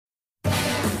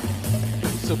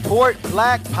Support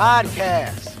Black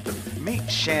Podcast.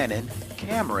 Meet Shannon,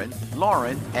 Cameron,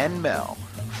 Lauren, and Mel.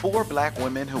 4 black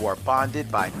women who are bonded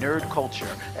by nerd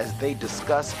culture as they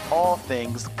discuss all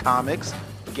things comics,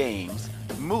 games,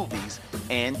 movies,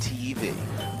 and TV.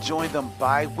 Join them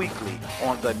bi-weekly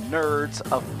on the Nerds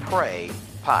of Prey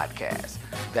podcast.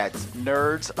 That's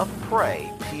Nerds of Prey,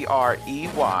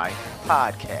 P-R-E-Y,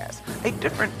 podcast. A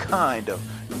different kind of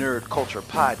nerd culture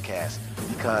podcast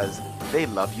because they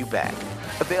love you back.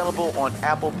 Available on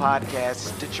Apple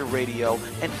Podcasts, Stitcher Radio,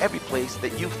 and every place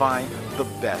that you find the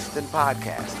best in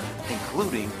podcasts,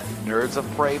 including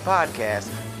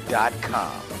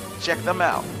nerdsofpreypodcast.com. Check them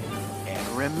out. And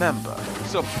remember,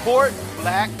 support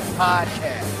Black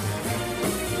Podcasts.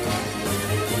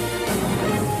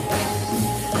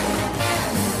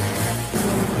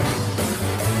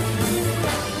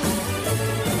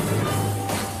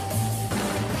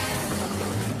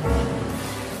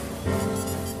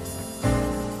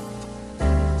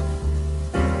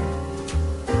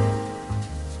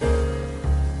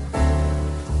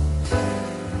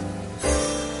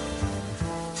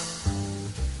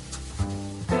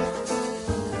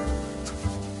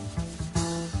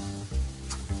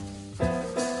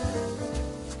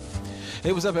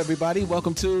 Hey, what's up, everybody?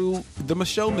 Welcome to the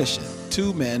Micheaux Mission.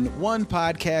 2 men, 1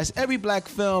 podcast, every black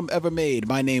film ever made.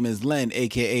 My name is Len,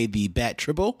 a.k.a. the Bat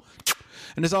Tribble.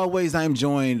 And as always, I'm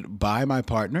joined by my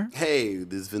partner. Hey,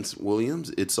 this is Vincent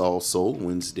Williams. It's All Soul,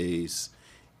 Wednesdays,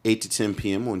 8 to 10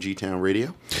 p.m. on G-Town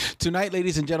Radio. Tonight,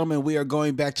 ladies and gentlemen, we are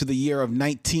going back to the year of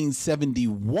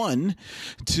 1971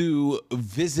 to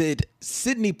visit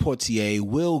Sidney Poitier,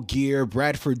 Will Geer,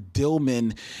 Bradford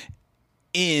Dillman,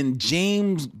 in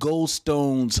James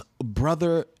Goldstone's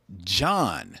Brother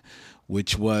John,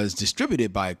 which was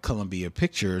distributed by Columbia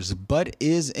Pictures, but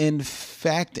is in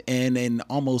fact and in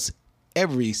almost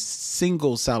every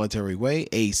single solitary way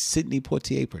a Sidney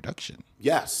Poitier production.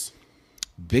 Yes.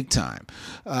 Big time.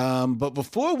 But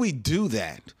before we do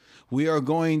that, we are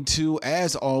going to,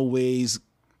 as always,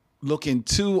 look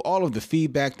into all of the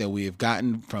feedback that we have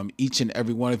gotten from each and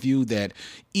every one of you that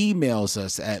emails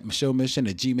us at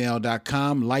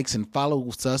micheauxmission@gmail.com, likes and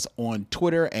follows us on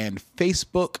Twitter and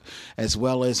Facebook, as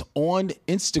well as on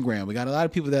Instagram. We got a lot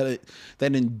of people that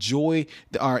enjoy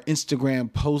our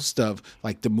Instagram post of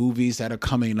like the movies that are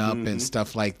coming up and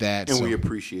stuff like that. And we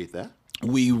appreciate that.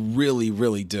 We really,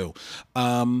 really do.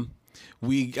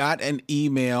 We got an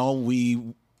email.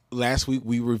 Last week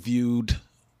we reviewed.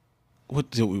 What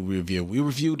did we review? We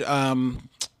reviewed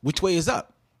Which Way Is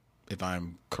Up, if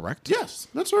I'm correct. Yes,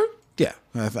 that's right. Yeah,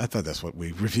 I thought that's what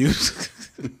we reviewed.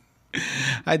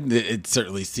 It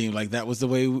certainly seemed like that was the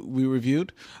way we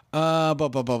reviewed.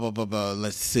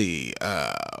 Let's see.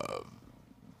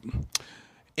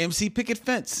 MC Picket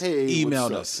Fence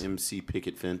emailed us. MC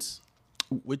Picket Fence.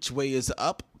 Which Way Is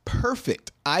Up?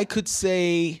 Perfect. I could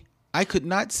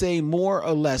not say more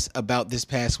or less about this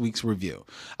past week's review.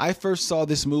 I first saw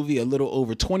this movie a little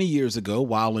over 20 years ago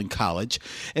while in college,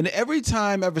 and every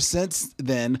time ever since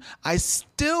then, I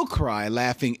still cry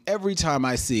laughing every time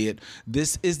I see it.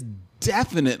 This is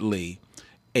definitely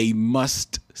a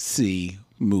must-see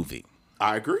movie.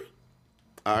 I agree.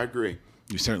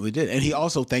 You certainly did. And he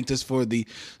also thanked us for the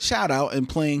shout-out and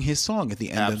playing his song at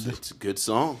the end of it. It's a good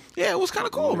song. Yeah, it was kind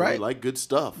of cool, right? We like good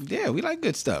stuff. Yeah, we like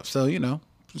good stuff. So, you know.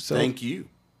 Thank you.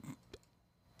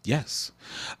 Yes.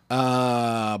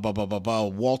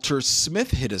 Walter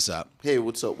Smith hit us up. Hey,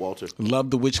 what's up, Walter?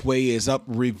 Love the Which Way Is Up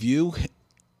review. Hit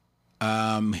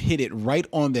it right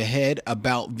on the head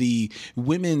about the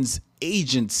women's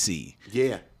agency.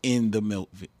 Yeah. In the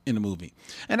movie.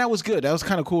 And that was good. That was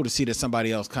kind of cool to see that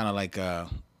somebody else kind of like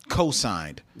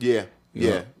co-signed. Yeah.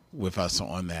 Yeah. With us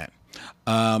on that.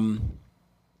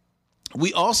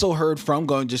 We also heard from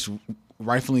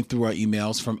rifling through our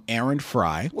emails from Aaron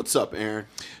Fry. What's up, Aaron?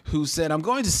 Who said, I'm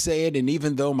going to say it, and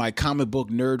even though my comic book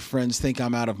nerd friends think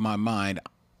I'm out of my mind,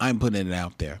 I'm putting it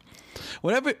out there.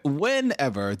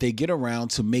 Whenever they get around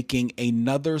to making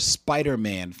another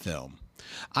Spider-Man film,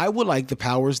 I would like the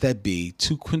powers that be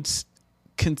to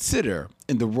consider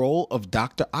in the role of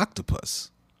Dr.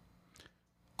 Octopus,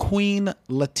 Queen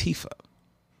Latifah.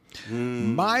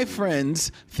 My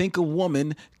friends think a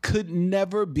woman could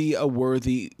never be a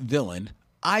worthy villain.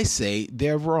 I say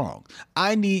they're wrong.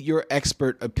 I need your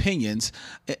expert opinions.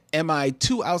 Am I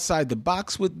too outside the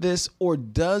box with this, or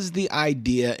does the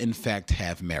idea in fact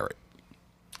have merit?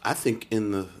 I think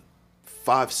in the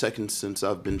 5 seconds since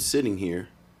I've been sitting here,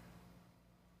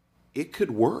 it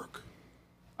could work.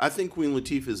 I think Queen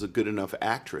Latifah is a good enough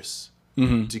actress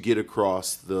to get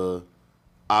across the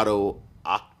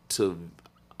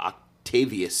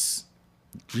Octavius.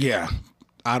 Yeah.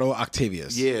 Otto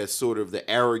Octavius. Yeah, sort of the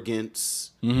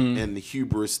arrogance and the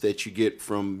hubris that you get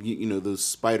from those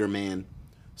Spider-Man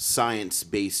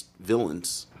science-based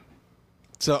villains.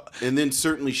 So, And then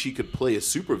certainly she could play a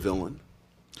supervillain.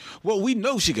 well, we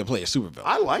know she can play a supervillain.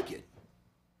 I like it.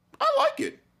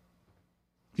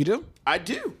 You do? I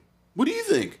do. What do you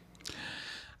think?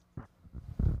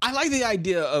 I like the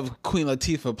idea of Queen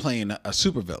Latifah playing a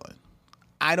supervillain.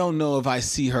 I don't know if I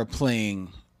see her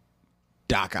playing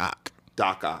Doc Ock.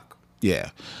 Doc Ock. Yeah.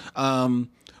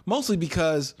 Mostly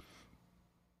because,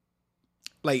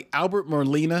 like, Albert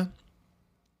Molina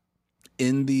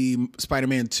in the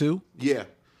Spider-Man 2 Yeah.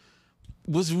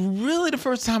 was really the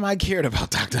first time I cared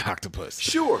about Dr. Octopus.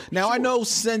 Sure. Now, I sure. know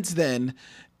since then,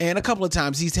 and a couple of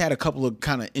times, he's had a couple of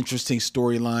kind of interesting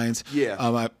storylines.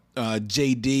 Yeah.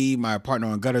 JD, my partner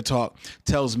on Gutter Talk,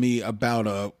 tells me about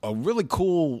a really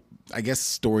cool, I guess,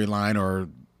 storyline or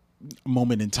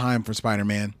moment in time for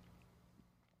Spider-Man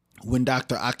when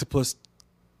Dr. Octopus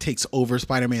takes over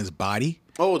Spider-Man's body.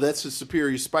 Oh, that's a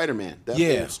Superior Spider-Man. That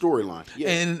Yeah. whole storyline. Yeah.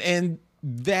 And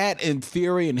that in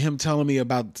theory and him telling me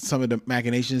about some of the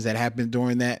machinations that happened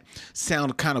during that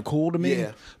sound kind of cool to me.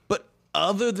 Yeah. But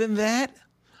other than that,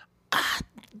 I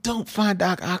don't find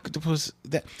Doc Octopus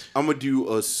that. I'm going to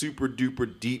do a super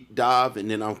duper deep dive and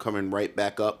then I'm coming right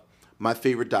back up. My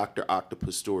favorite Dr.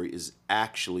 Octopus story is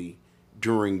actually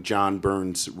during John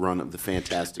Byrne's run of the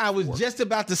Fantastic I was Four. just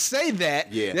about to say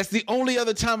that. Yeah. That's the only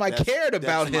other time I cared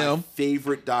about That's my him.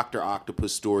 favorite Dr.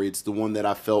 Octopus story. It's the one that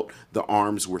I felt the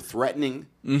arms were threatening.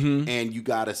 Mm-hmm. And you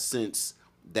got a sense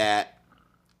that,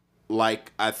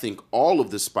 like, I think all of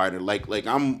the like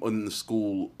I'm in the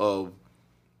school of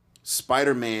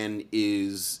Spider-Man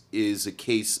is a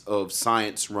case of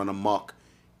science run amok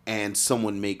and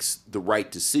someone makes the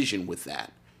right decision with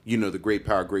that. The great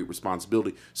power, great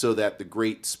responsibility, so that the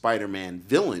great Spider-Man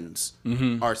villains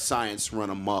are science run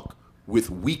amok with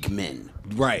weak men.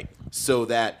 Right. So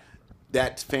that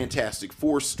Fantastic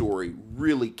Four story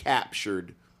really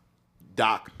captured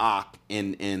Doc Ock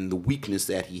and the weakness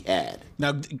that he had.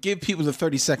 Now, give people the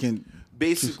 30-second.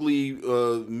 Basically,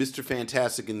 Mr.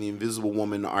 Fantastic and the Invisible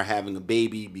Woman are having a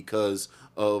baby because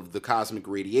of the cosmic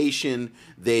radiation.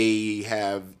 They're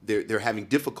having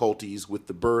difficulties with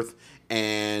the birth,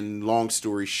 and long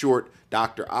story short,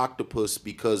 Dr. Octopus,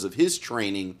 because of his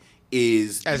training,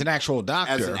 is As an actual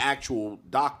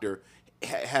doctor.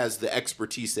 has the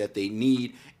expertise that they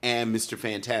need, and Mr.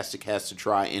 Fantastic has to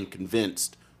try and convince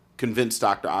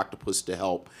Dr. Octopus to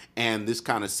help. And this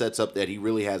kind of sets up that he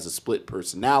really has a split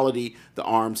personality. The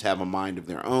arms have a mind of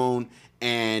their own,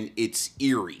 and it's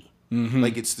eerie. Mm-hmm.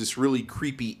 Like, it's this really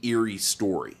creepy, eerie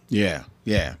story. Yeah.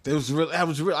 It was real. I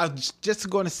was just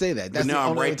going to say that. That's But now the I'm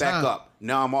only right back time. up.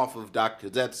 Now I'm off of Doctor.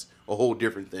 That's a whole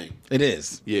different thing. It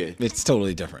is. Yeah. It's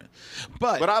totally different.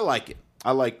 But I like it.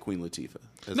 I like Queen Latifah.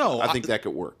 I think that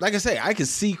could work. Like I say, I could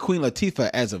see Queen Latifah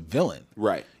as a villain.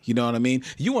 Right. You know what I mean?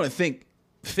 You want to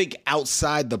think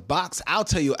outside the box. I'll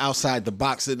tell you outside the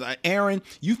box. Aaron,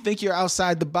 you think you're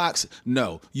outside the box?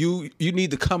 No. You need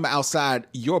to come outside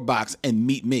your box and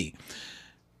meet me.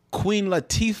 Queen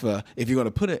Latifah, if you're going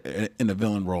to put it in a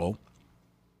villain role,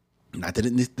 not that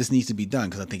this needs to be done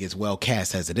because I think it's well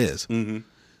cast as it is,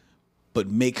 but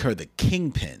make her the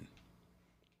kingpin.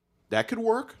 That could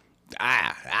work.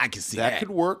 I can see that. That could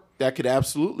work. That could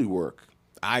absolutely work.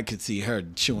 I could see her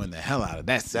chewing the hell out of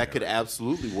that. That could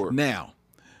absolutely work. Now,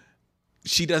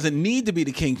 she doesn't need to be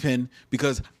the kingpin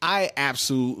because I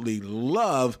absolutely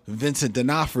love Vincent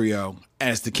D'Onofrio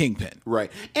as the kingpin.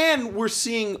 Right. And we're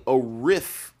seeing a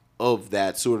riff of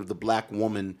that, sort of the black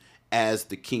woman as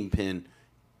the kingpin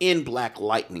in Black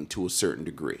Lightning to a certain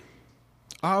degree.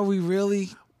 Are we really?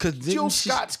 Because Jill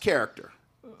Scott's character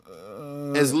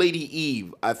as Lady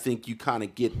Eve, I think you kind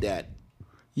of get that.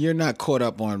 You're not caught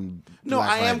up on. No, Black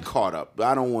I am Lightning. caught up.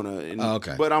 I don't want to.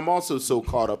 Okay. But I'm also so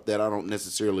caught up that I don't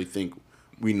necessarily think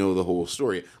we know the whole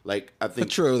story. Like, I think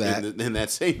True that. in that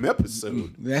same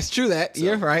episode. That's true.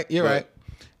 You're right. You're right.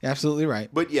 You're absolutely right.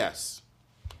 But yes,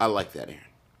 I like that, Aaron.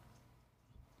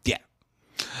 Yeah.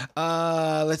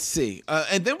 Let's see.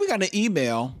 And then we got an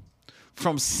email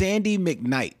from Sandy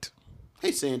McKnight,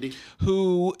 Hey, Sandy.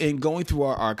 who, in going through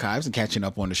our archives and catching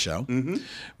up on the show,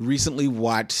 recently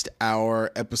watched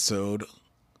our episode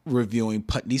reviewing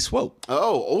Putney Swope.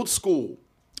 Oh, old school.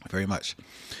 Very much.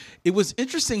 It was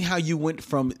interesting how you went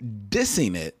from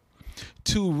dissing it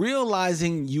to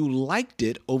realizing you liked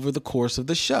it over the course of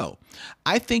the show.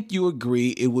 I think you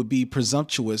agree it would be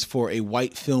presumptuous for a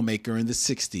white filmmaker in the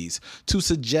 60s to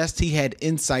suggest he had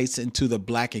insights into the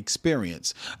black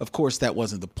experience. Of course, that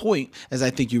wasn't the point, as I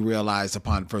think you realized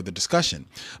upon further discussion.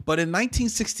 But in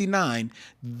 1969,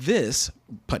 this,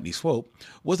 Putney Swope,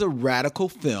 was a radical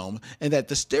film and that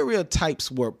the stereotypes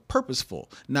were purposeful,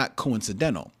 not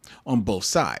coincidental, on both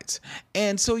sides.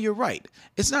 And so you're right.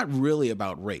 It's not really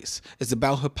about race. It's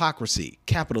about hypocrisy,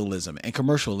 capitalism, and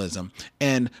commercialism,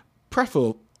 and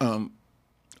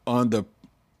on the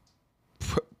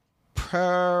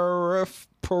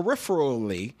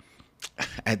peripherally, I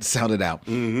had to sound it out,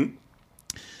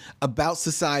 about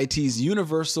society's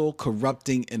universal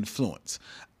corrupting influence.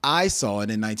 I saw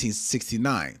it in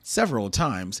 1969 several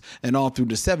times and all through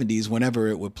the 70s whenever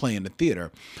it would play in the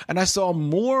theater. And I saw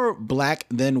more black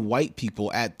than white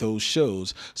people at those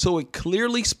shows, so it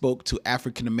clearly spoke to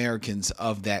African Americans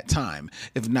of that time,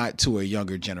 if not to a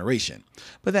younger generation.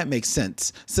 But that makes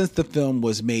sense, since the film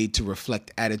was made to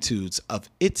reflect attitudes of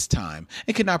its time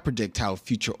and could not predict how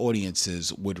future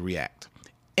audiences would react.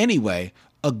 Anyway,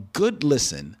 a good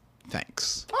listen.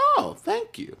 Thanks. Oh,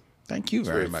 thank you. Thank you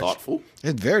very much. Thoughtful.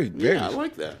 It's very, very. Yeah, I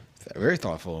like that. Very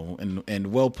thoughtful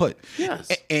and well put. Yes.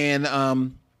 And I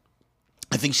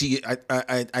think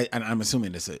I'm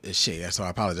assuming this is she, so I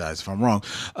apologize if I'm wrong.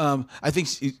 I think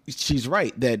she's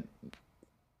right that,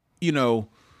 you know,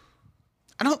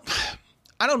 I don't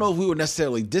know if we were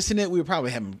necessarily dissing it. We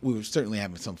were certainly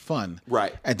having some fun,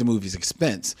 right, at the movie's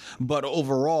expense. But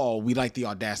overall, we liked the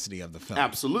audacity of the film.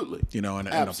 Absolutely. You know, and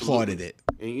applauded it.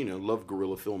 And, you know, love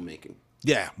guerrilla filmmaking.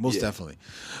 Yeah, most definitely.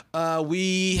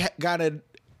 We got a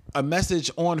message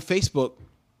on Facebook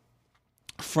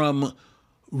from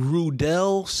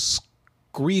Rudell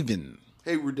Scriven.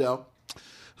 Hey, Rudell.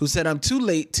 Who said, I'm too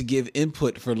late to give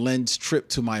input for Len's trip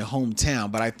to my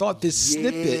hometown, but I thought this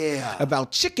snippet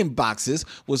about chicken boxes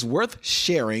was worth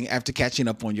sharing after catching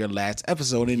up on your last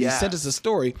episode. And he sent us a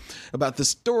story about the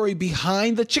story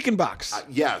behind the chicken box.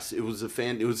 Yes, it was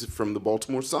from the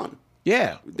Baltimore Sun.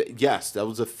 Yeah. Yes, that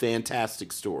was a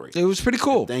fantastic story. It was pretty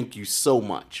cool. Thank you so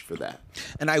much for that.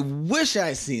 And I wish I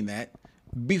had seen that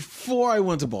before I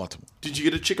went to Baltimore. Did you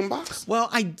get a chicken box? Well,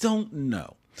 I don't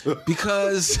know.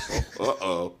 Because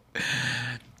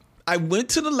I went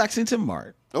to the Lexington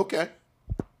Mart. Okay.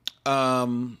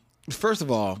 First of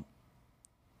all,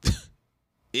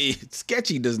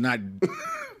 sketchy does not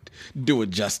do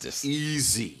it justice.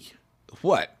 Easy.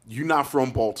 What? You're not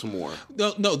from Baltimore.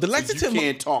 No. The Lexington. You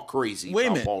can't talk crazy. Wait a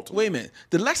minute. Baltimore. Wait a minute.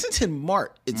 The Lexington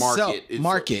Mart itself,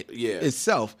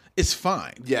 itself is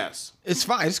fine. Yes, it's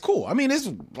fine. It's cool. I mean, it's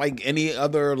like any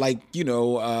other,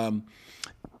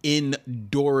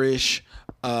 indoorish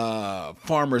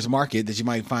farmers market that you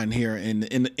might find here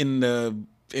in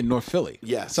North Philly.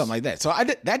 Yes, something like that. So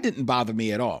that didn't bother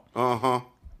me at all.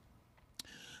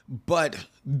 But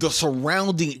the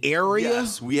surrounding area,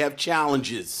 yes, we have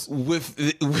challenges with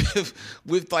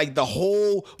like the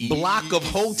whole block of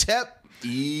Hotep.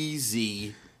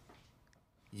 Easy.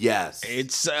 Yes.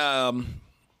 It's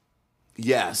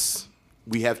yes,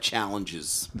 we have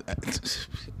challenges.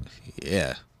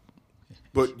 Yeah.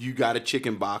 But you got a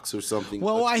chicken box or something.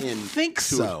 Well, I think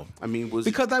so. I mean,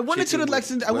 because I went into the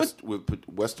Lexington. With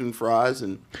Western fries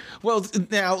and. Well,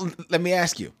 now let me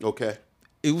ask you. Okay.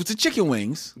 It was the chicken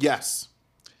wings. Yes.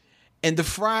 And the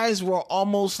fries were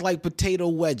almost like potato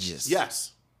wedges.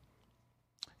 Yes.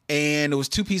 And it was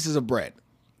 2 pieces of bread.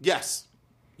 Yes.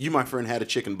 You, my friend, had a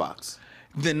chicken box.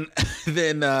 Then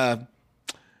I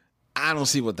don't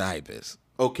see what the hype is.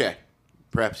 Okay.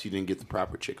 Perhaps you didn't get the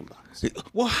proper chicken box.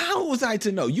 Well, how was I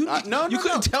to know? You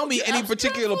couldn't tell me any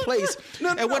particular place.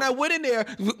 When I went in there,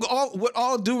 with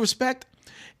all due respect,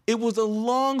 it was a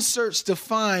long search to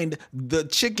find the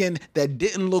chicken that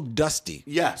didn't look dusty.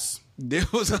 Yes. There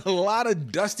was a lot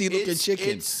of dusty looking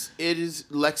chicken. It is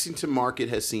Lexington Market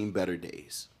has seen better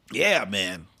days. Yeah,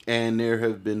 man. And there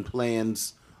have been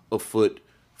plans afoot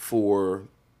for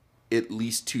at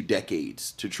least 2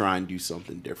 decades to try and do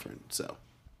something different. So,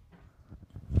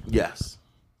 yes.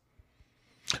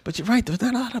 But you're right. There's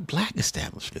not a lot of black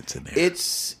establishments in there.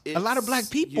 It's a lot of black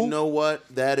people. You know what?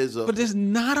 But there's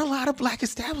not a lot of black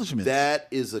establishments. That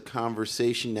is a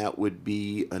conversation that would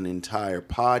be an entire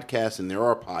podcast, and there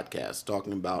are podcasts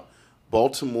talking about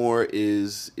Baltimore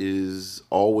is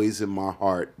always in my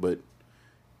heart, but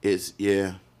it's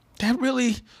That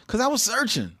really, because I was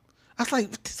searching. I was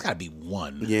like, there's got to be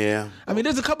one. Yeah. I mean,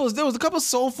 there was a couple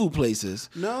soul food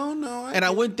places. No. I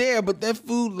went there, but that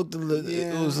food looked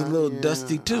it was a little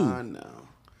dusty too.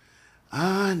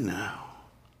 I know.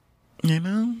 You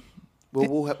know?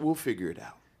 Well, we'll figure it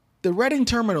out. The Reading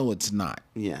Terminal, it's not.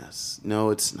 Yes. No,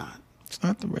 it's not. It's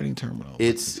not the Reading Terminal.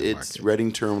 It's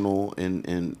Reading Terminal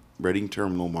and Reading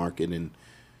Terminal Market and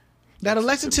that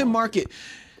Lexington Market.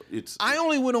 It's I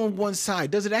only went on one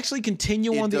side. Does it actually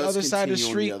continue on the other side of the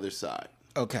street? On the other side.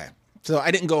 Okay. So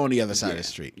I didn't go on the other side of the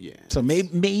street. Yeah. So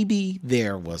maybe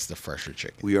there was the fresher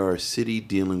chicken. We are a city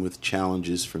dealing with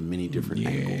challenges from many different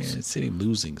angles. Yeah, city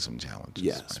losing some challenges.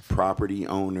 Yes. Property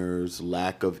owners,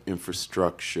 lack of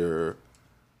infrastructure,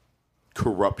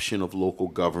 corruption of local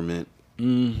government.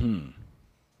 Mm-hmm.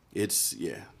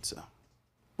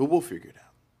 But we'll figure it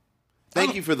out.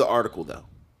 Thank you for the article, though.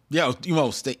 Yeah,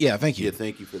 thank you. Yeah,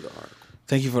 thank you for the article.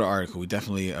 Thank you for the article. We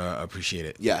definitely appreciate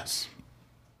it. Yes.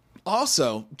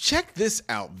 Also, check this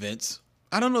out, Vince.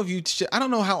 I don't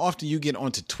know how often you get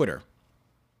onto Twitter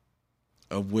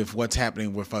with what's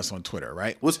happening with us on Twitter,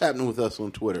 right? What's happening with us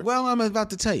on Twitter? Well, I'm about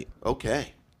to tell you.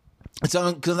 Okay.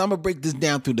 So, because I'm gonna break this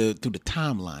down through the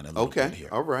timeline a little bit here.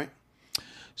 All right.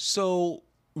 So,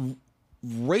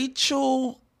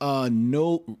 Rachel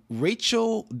Dolezal's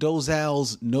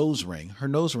nose ring. Her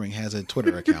nose ring has a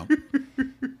Twitter account.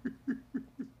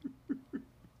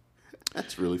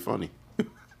 That's really funny.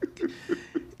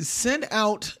 Sent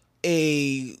out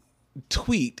a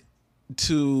tweet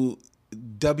to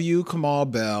W. Kamau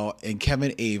Bell and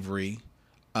Kevin Avery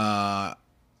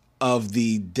of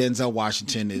the Denzel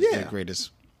Washington is the greatest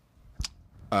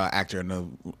actor in the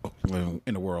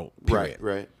world. Period.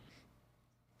 Right.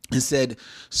 And said,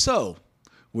 so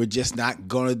we're just not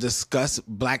going to discuss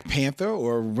Black Panther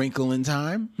or Wrinkle in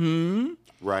Time?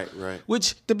 Right.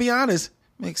 Which, to be honest,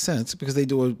 makes sense because they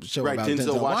do a show about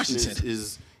Denzel Washington.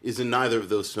 Is in neither of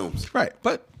those films. Right.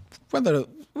 But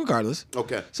regardless.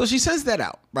 Okay. So she sends that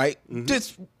out, right? Mm-hmm.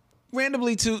 Just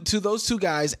randomly to those two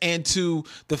guys and to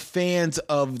the fans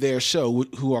of their show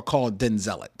who are called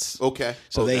Denzelites. Okay.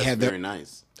 So they have very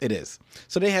nice. It is.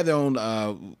 So they have their own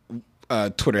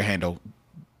Twitter handle,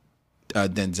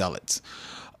 Denzelites,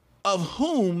 of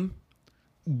whom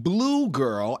Blue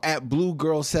Girl at Blue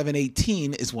Girl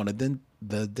 718 is one of the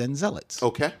Denzelites.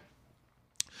 Okay.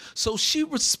 So she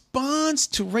responds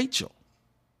to Rachel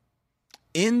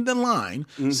in the line.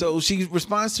 Mm-hmm. So she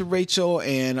responds to Rachel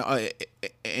and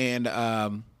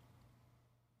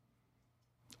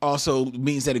also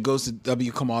means that it goes to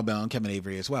W. Kamau Bell and Kevin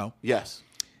Avery as well. Yes.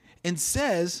 And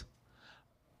says,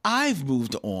 I've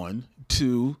moved on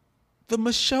to the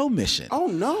Michelle Mission. Oh,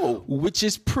 no. Which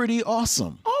is pretty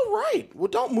awesome. All right. Well,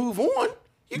 don't move on.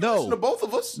 You can listen to both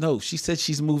of us. No, she said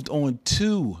she's moved on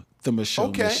to the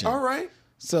Michelle Mission. Okay, all right.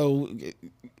 So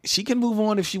she can move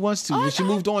on if she wants to. She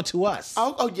moved on to us.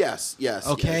 Oh, yes.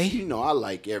 Okay. Yes. You know, I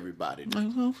like everybody.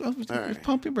 All right.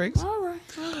 Pump your brakes. All right.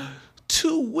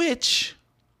 To which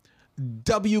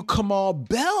W. Kamau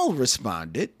Bell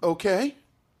responded, okay.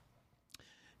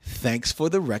 Thanks for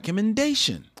the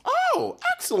recommendation. Oh,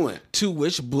 excellent. To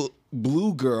which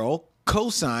Blue Girl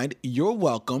co-signed, you're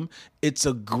welcome. It's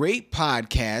a great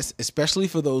podcast, especially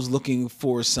for those looking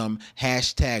for some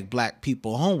hashtag Black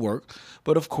people homework.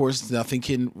 But of course, no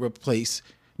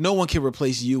one can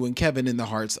replace you and Kevin in the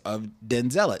hearts of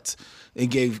Denzelites. And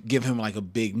give him like a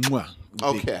big mwah.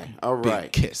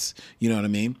 Big kiss. You know what I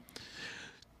mean?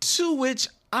 To which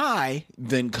I,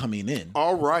 then coming in.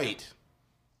 All right.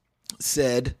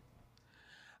 Said,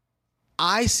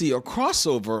 I see a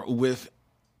crossover with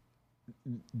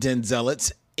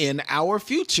Denzelites in our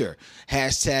future.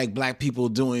 Hashtag Black people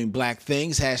doing Black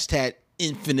things. Hashtag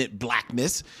infinite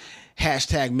blackness.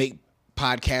 Hashtag make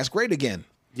podcast great again.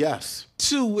 Yes.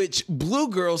 To which Blue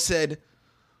Girl said,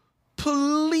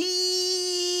 please.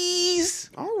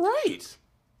 All right.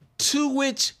 To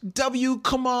which W.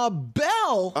 Kamau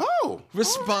Bell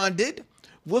responded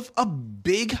with a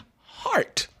big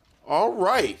heart. All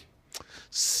right.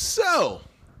 So,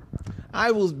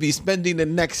 I will be spending the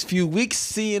next few weeks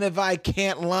seeing if I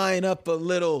can't line up a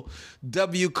little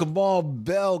W. Kamau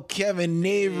Bell, Kevin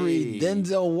Avery,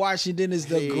 Denzel Washington is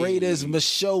the greatest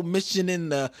Michelle Mission in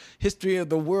the history of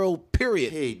the world,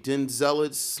 period. Hey,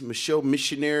 Denzelites, Michelle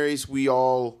missionaries, we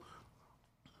all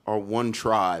are one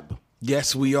tribe.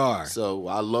 Yes, we are. So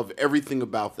I love everything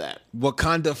about that.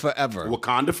 Wakanda forever.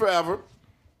 Wakanda forever.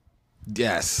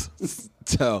 Yes.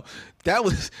 So that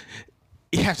was...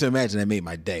 You have to imagine that made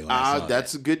my day. When I saw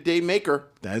that's a good day maker.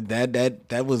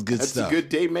 That was good stuff. That's a good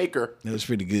day maker. It was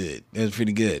pretty good.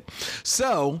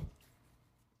 So,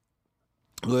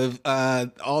 with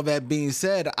all that being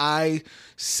said, I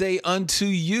say unto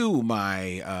you,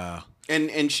 my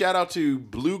and shout out to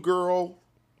Blue Girl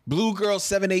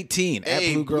 718 at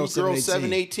Blue Girl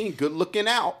 718. Good looking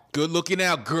out,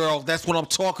 girl. That's what I'm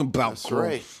talking about. That's girl.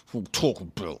 right. What I'm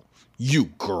talking about. You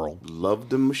girl. Love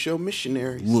them show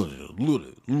missionaries.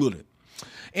 Love it.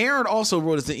 Aaron also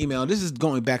wrote us an email. This is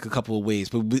going back a couple of ways,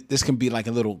 but this can be like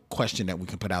a little question that we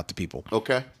can put out to people.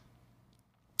 Okay.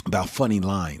 About funny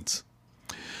lines.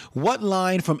 What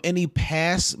line from any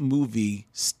past movie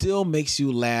still makes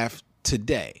you laugh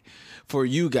today? For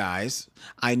you guys,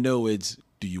 I know it's,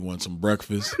 do you want some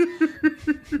breakfast?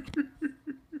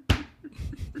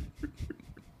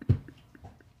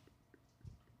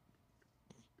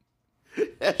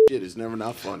 That shit is never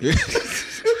not funny.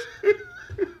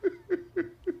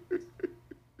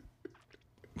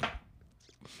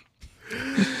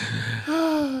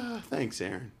 Thanks,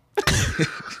 Aaron.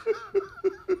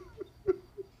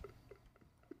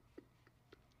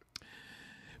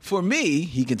 For me,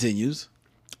 he continues,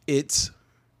 it's,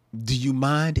 do you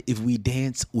mind if we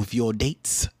dance with your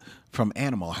dates from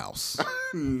Animal House?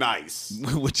 Nice.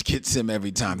 Which gets him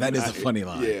every time. That is a funny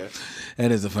line. Yeah.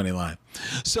 That is a funny line.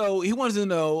 So he wants to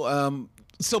know,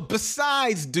 so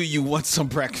besides do you want some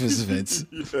breakfast, Vince,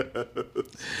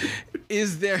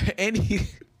 is there any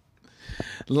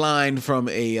line from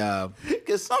a...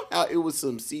 Because somehow it was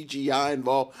some CGI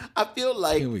involved. I feel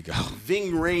like Here we go.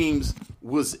 Ving Rhames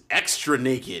was extra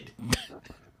naked.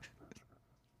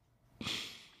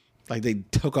 Like they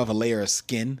took off a layer of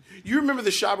skin? You remember the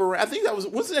Shabba Ranks? I think that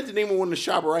wasn't that the name of one of the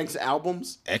Shabba Ranks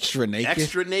albums? Extra naked?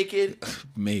 Extra naked?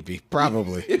 Maybe.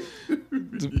 Probably.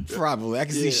 Probably. I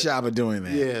can see Shabba doing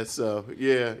that. Yeah, so,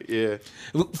 yeah.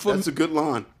 That's a good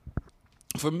line.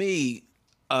 For me,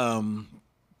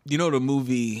 you know the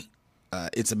movie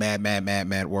It's a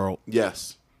Mad World?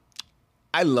 Yes.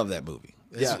 I love that movie.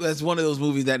 That's one of those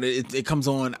movies that it comes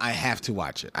on, I have to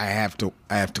watch it. I have to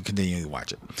continue to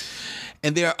watch it.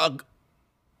 And there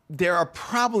are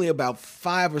probably about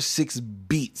 5 or 6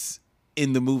 beats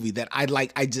in the movie that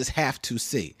I just have to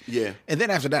see. Yeah. And then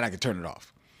after that I can turn it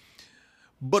off.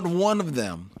 But one of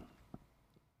them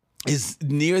is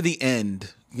near the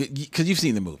end, because you've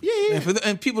seen the movie. Yeah.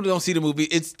 And people who don't see the movie,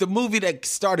 it's the movie that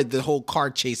started the whole car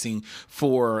chasing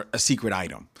for a secret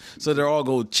item. So they're all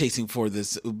go chasing for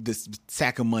this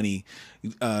sack of money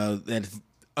that's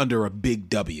under a big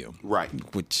W. Right.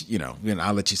 Which,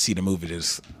 I'll let you see the movie to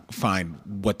find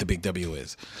what the big W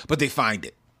is. But they find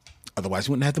it. Otherwise,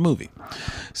 you wouldn't have the movie.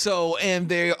 So, and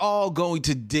they're all going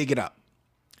to dig it up.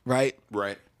 Right?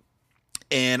 Right.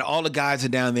 And all the guys are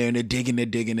down there and they're digging.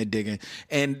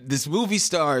 And this movie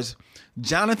stars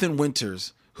Jonathan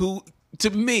Winters, who to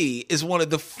me is one of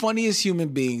the funniest human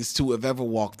beings to have ever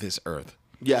walked this earth.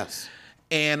 Yes.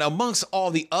 And amongst all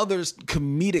the other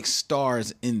comedic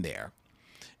stars in there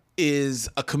is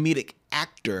a comedic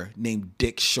actor named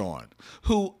Dick Shawn,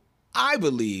 who I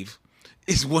believe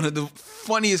is one of the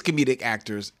funniest comedic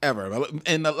actors ever.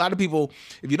 And a lot of people,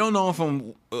 if you don't know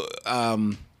him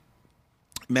from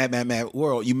Mad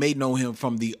World, you may know him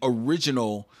from the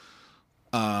original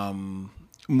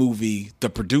movie, The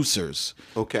Producers.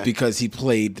 Okay. Because he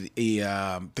played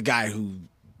the guy who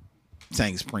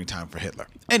sang Springtime for Hitler.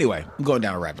 Anyway, I'm going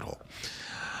down a rabbit hole.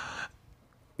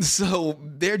 So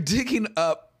they're digging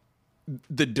up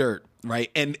the dirt,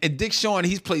 right? And Dick Shawn,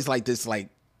 he plays like this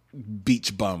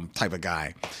beach bum type of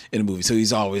guy in the movie. So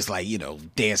he's always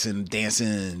dancing,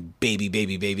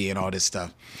 baby, and all this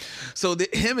stuff. So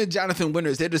him and Jonathan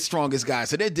Winters, they're the strongest guys.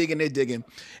 So they're digging.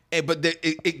 But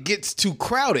it gets too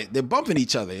crowded. They're bumping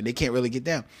each other and they can't really get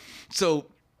down. So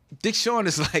Dick Shawn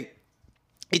is like,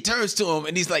 he turns to him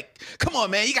and he's like, come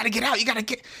on, man, you got to get out. You got to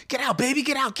get out, baby.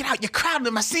 Get out. You're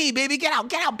crowding my scene, baby. Get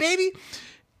out, baby.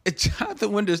 And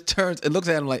Jonathan Winters turns and looks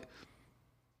at him like,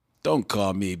 don't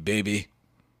call me baby.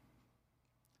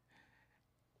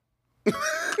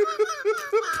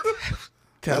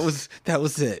 That was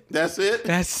it. That's it?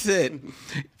 That's it.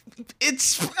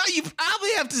 You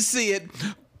probably have to see it.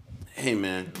 Hey,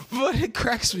 man. But it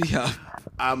cracks me up.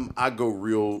 I go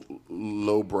real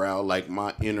lowbrow, like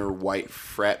my inner white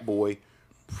frat boy.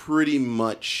 Pretty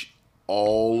much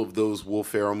all of those Will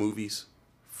Ferrell movies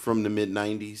from the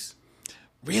mid-90s.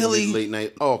 Really? Late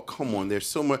night. Oh, come on. There's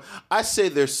so much. I say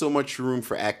there's so much room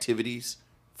for activities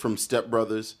from Step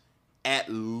Brothers at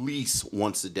least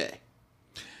once a day.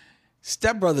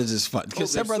 Step Brothers is fun. Because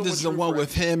Step Brothers is the one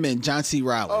with him and John C.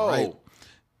 Reilly, right?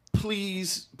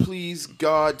 Please,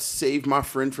 God, save my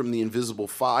friend from the invisible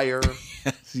fire.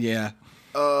 Yeah.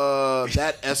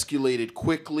 That escalated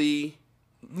quickly.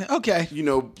 Okay.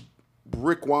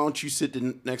 Rick, why don't you sit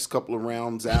the next couple of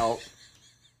rounds out?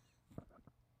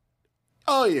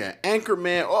 Oh, yeah.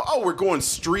 Anchorman. Oh, we're going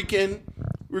streaking.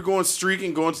 Going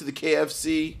to the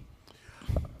KFC.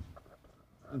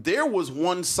 There was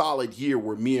one solid year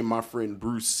where me and my friend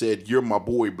Bruce said, "You're my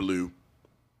boy, Blue,"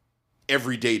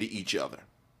 every day to each other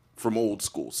from old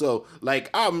school. So like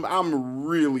I'm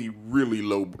really really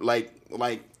low. Like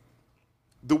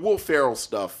the Will Ferrell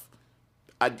stuff.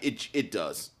 It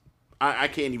does. I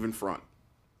can't even front.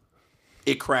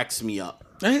 It cracks me up.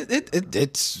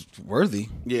 It's worthy.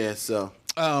 Yeah. So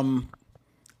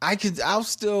I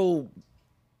still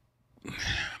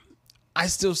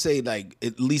say, like,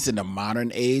 at least in the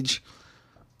modern age,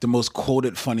 the most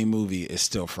quoted funny movie is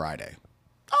still Friday.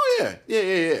 Oh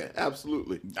yeah,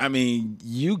 absolutely. I mean,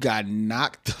 you got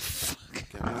knocked the fuck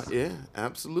out. Yeah,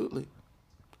 absolutely.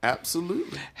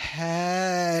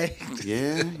 Hey.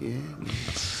 Yeah.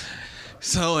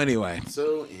 So anyway.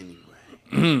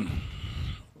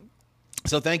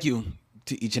 So thank you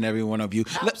to each and every one of you.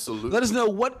 Absolutely. Let us know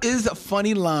what is a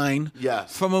funny line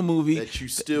from a movie that you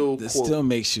still that still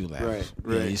makes you laugh. Right.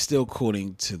 Yeah, you're still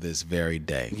quoting to this very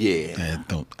day. Yeah.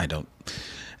 I don't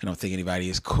think anybody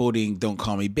is quoting "Don't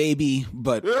Call Me Baby,"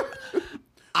 but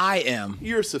I am.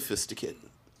 You're sophisticated.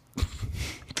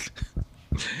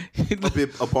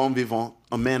 A bon vivant,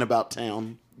 a man about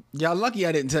town. Y'all lucky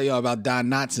I didn't tell y'all about Don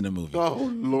Knotts in the movie. Oh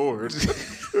Lord.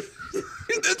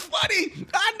 It's funny.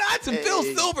 Don Knotts and Phil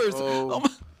Silvers.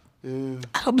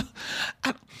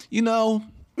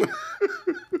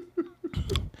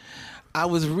 I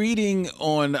was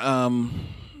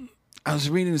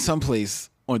reading someplace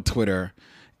on Twitter,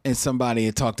 and somebody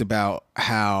had talked about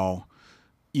how,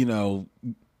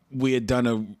 we had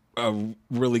done a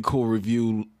really cool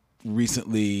review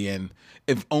recently, and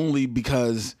if only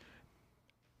because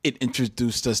it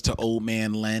introduced us to Old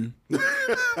Man Len.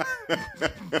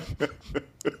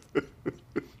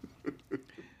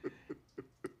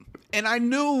 And I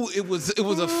knew it was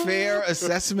a fair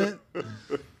assessment.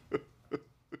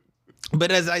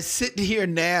 But as I sit here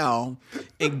now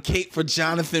and cape for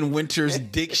Jonathan Winters,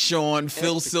 Dick Shawn,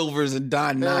 Phil Silvers, and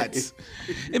Don Knotts,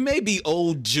 it may be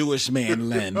old Jewish man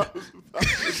Len.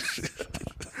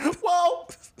 Well,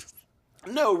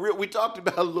 no, we talked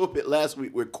about a little bit last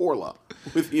week with Corla,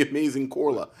 with the amazing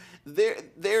Corla.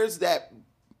 There's that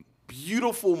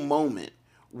beautiful moment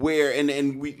where,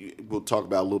 and we'll talk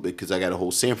about it a little bit because I got a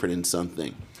whole Sanford and Son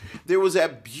thing. There was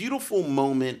that beautiful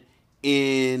moment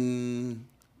in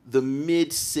the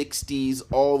mid 60s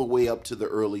all the way up to the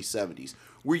early 70s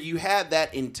where you had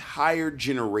that entire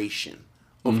generation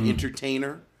of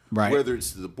entertainer, right? Whether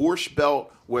it's the Borscht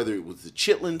Belt, whether it was the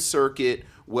Chitlin Circuit,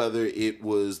 whether it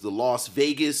was the Las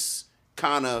Vegas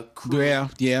kind of crew.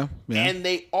 Yeah. And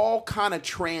they all kind of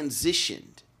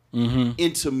transitioned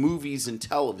into movies and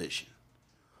television.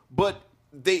 But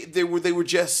they were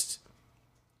just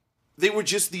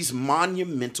these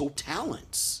monumental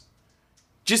talents.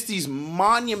 Just these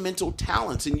monumental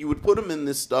talents, and you would put them in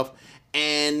this stuff,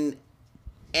 and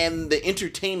the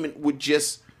entertainment would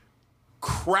just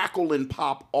crackle and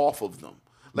pop off of them.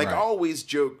 Like I always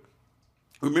joke,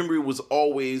 remember it was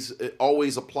always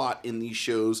a plot in these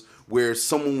shows where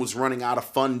someone was running out of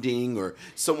funding or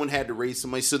someone had to raise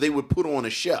some money, so they would put on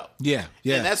a show. Yeah.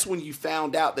 And that's when you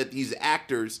found out that these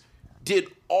actors did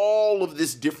all of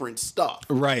this different stuff.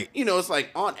 Right. It's like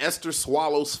Aunt Esther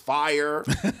swallows fire.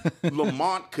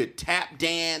 Lamont could tap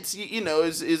dance.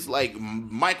 It's like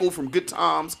Michael from Good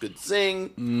Times could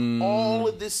sing. All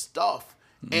of this stuff.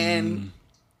 And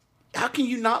how can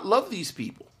you not love these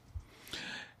people?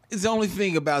 It's the only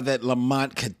thing about that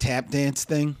Lamont could tap dance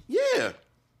thing. Yeah.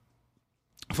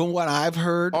 From what I've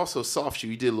heard. Also, soft shoe.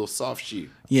 He did a little soft shoe.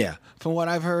 Yeah. From what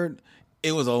I've heard,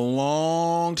 it was a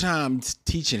long time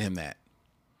teaching him that.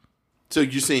 So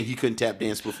you're saying he couldn't tap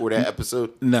dance before that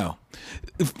episode? No.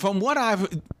 From what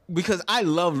because I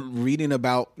love reading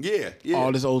about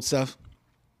all this old stuff.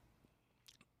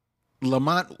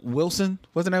 Lamont Wilson,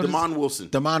 wasn't that? Damon Wilson.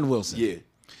 Damon Wilson. Yeah.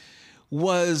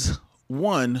 Was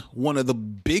one of the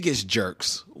biggest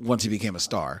jerks once he became a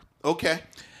star. Okay.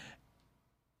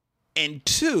 And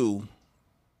two,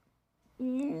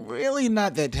 really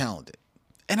not that talented.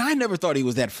 And I never thought he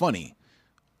was that funny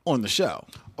on the show.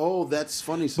 Oh, that's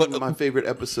funny. Some of my favorite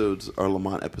episodes are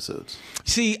Lamont episodes.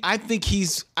 See, I think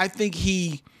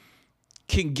he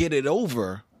can get it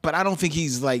over, but I don't think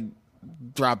he's like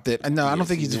dropped it. No, I don't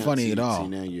think he's funny at all.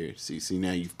 See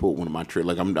now you've pulled one of my tricks.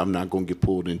 Like I'm not going to get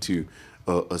pulled into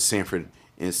a Sanford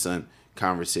and Son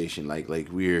conversation. Like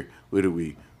what are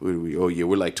we? Oh yeah,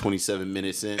 we're like 27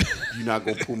 minutes in. You're not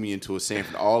going to pull me into a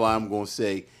Sanford. All I'm going to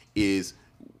say is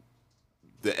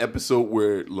the episode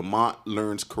where Lamont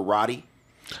learns karate.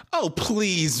 Oh,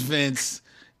 please, Vince.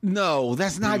 No,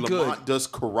 that's not good. Lamont does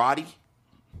karate.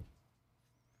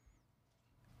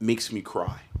 Makes me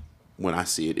cry when I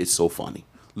see it. It's so funny.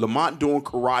 Lamont doing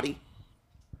karate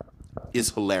is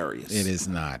hilarious. It is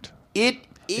not. It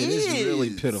is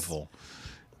really pitiful.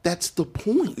 That's the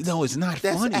point. No, it's not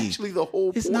That's funny. actually the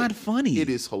whole point. It's not funny. It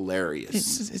is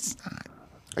hilarious. It's not.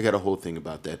 I got a whole thing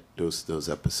about those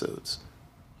episodes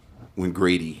when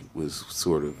Grady was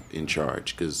sort of in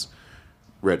charge because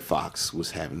Red Fox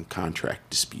was having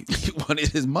contract disputes. He wanted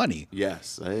his money.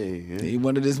 Yes. He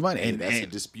wanted his money. And that's a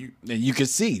dispute. And you could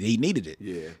see he needed it.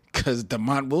 Yeah. Because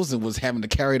DeMont Wilson was having to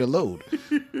carry the load.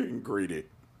 Grady.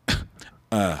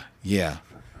 Yeah.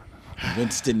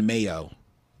 Winston Mayo.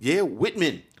 Yeah,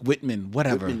 Whitman,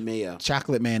 whatever. Whitman Mayo.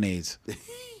 Chocolate mayonnaise.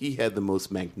 He had the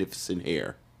most magnificent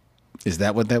hair. Is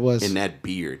that what that was? And that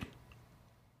beard.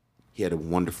 He had a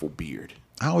wonderful beard.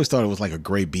 I always thought it was like a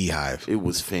gray beehive. It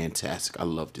was fantastic. I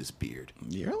loved his beard.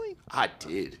 Really? I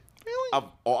did. Really? I've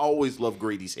always loved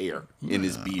Grady's hair and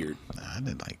his beard. I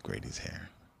didn't like Grady's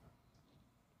hair.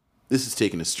 This is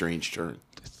taking a strange turn.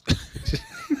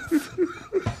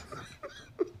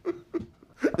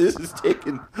 This is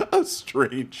taking a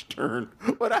strange turn.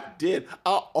 What I did,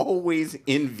 I always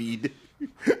envied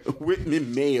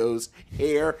Whitman Mayo's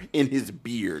hair and his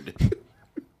beard.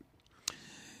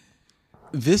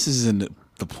 This is the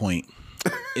point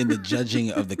in the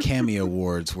judging of the Cameo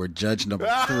Awards where judge number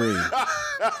 3.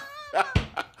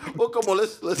 Well, come on,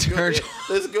 let's go ahead.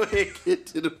 Let's go ahead and get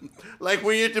to the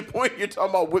when you're at the point you're talking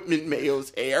about Whitman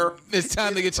Mayo's hair. It's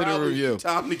time to get to the review.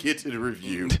 Time to get to the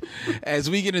review. As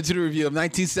we get into the review of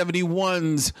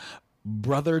 1971's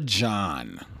Brother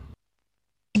John.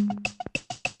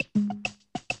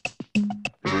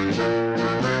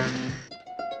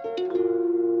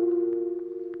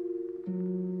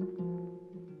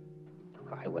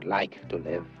 I would like to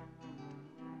live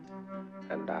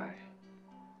and die.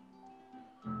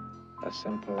 A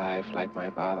simple life like my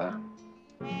father.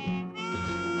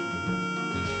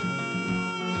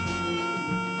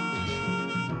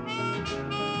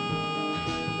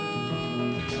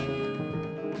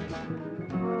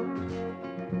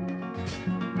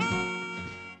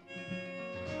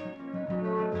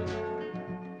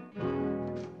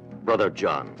 Brother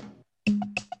John.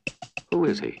 Who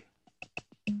is he?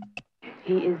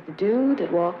 He is the dude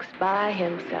that walks by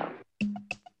himself.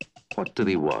 What did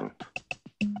he want?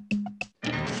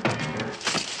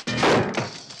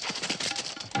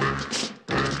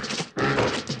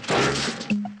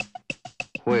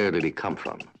 Where did he come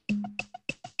from?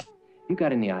 You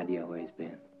got any idea where he's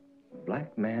been? A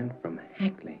black man from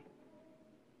Hackley.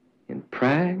 In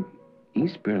Prague,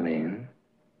 East Berlin,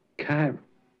 Cairo.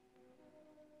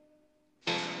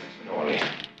 Listen, Orly.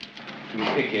 You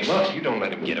pick him up, you don't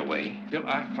let him get away. Till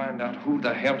I find out who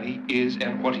the hell he is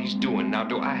and what he's doing. Now,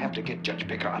 do I have to get Judge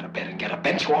Picker out of bed and get a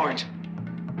bench warrant?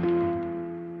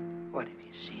 What have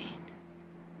you seen?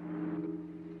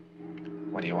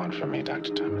 What do you want from me,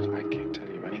 Dr. Thomas? I can't tell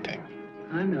you anything.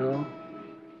 I know.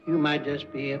 You might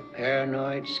just be a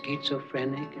paranoid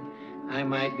schizophrenic, and I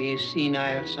might be a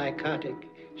senile psychotic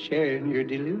sharing your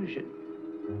delusion.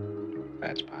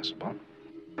 That's possible.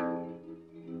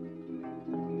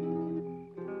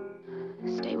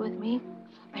 Stay with me.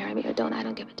 Marry me or don't, I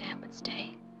don't give a damn, but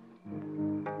stay.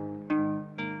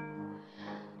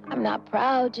 I'm not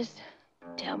proud, just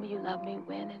tell me you love me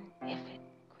when and if it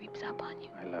creeps up on you.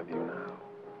 I love you now,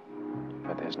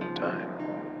 but there's no time.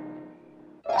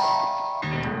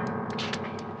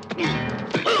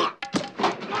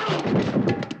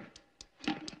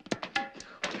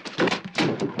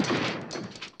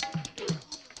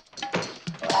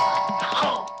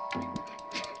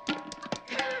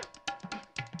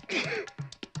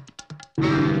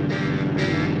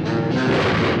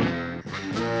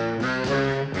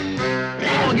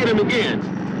 I'll get him again.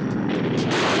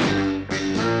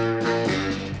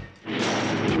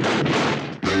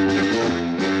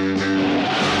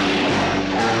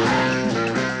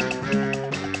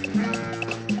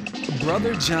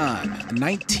 Brother John,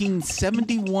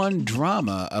 1971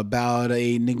 drama about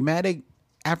a enigmatic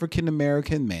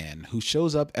African-American man who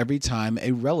shows up every time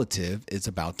a relative is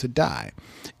about to die.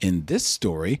 In this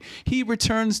story, he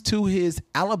returns to his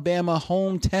Alabama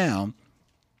hometown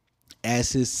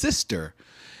as his sister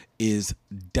is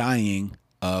dying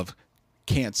of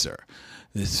cancer.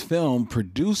 This film,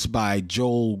 produced by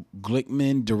Joel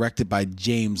Glickman, directed by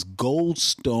James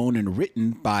Goldstone, and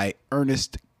written by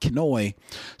Ernest Kinoy,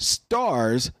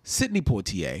 stars Sidney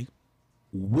Poitier,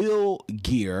 Will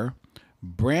Geer,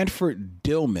 Branford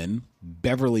Dillman,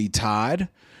 Beverly Todd,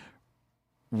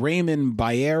 Raymond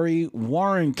Baeri,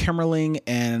 Warren Kemmerling,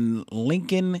 and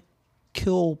Lincoln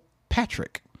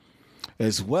Kilpatrick,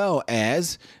 as well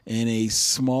as, in a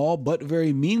small but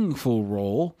very meaningful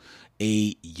role,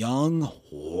 a young,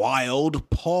 wild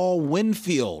Paul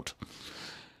Winfield.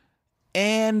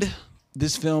 And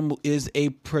this film is a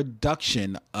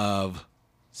production of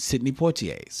Sidney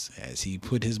Poitier's, as he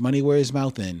put his money where his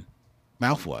mouth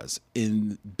was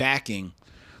in backing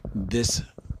this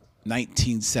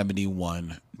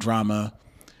 1971 drama,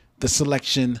 The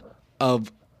Selection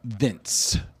of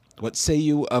Vince. What say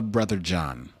you of Brother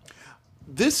John?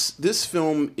 This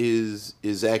film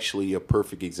is actually a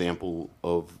perfect example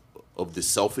of the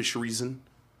selfish reason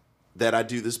that I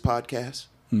do this podcast.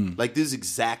 Like, this is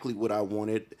exactly what I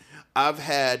wanted. I've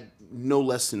had no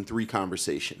less than 3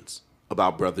 conversations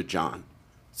about Brother John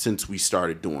since we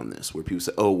started doing this, where people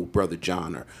say, oh, Brother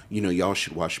John, or, y'all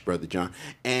should watch Brother John.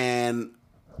 And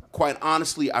quite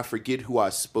honestly, I forget who I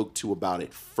spoke to about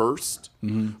it first,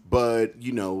 but,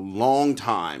 long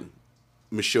time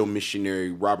Michelle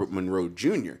missionary Robert Monroe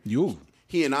Jr.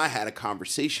 He and I had a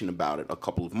conversation about it a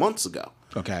couple of months ago.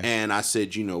 Okay. And I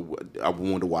said, I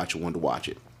wanted to watch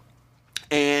it.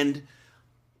 And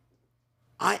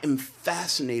I am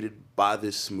fascinated by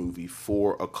this movie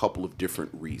for a couple of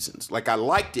different reasons. Like, I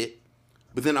liked it,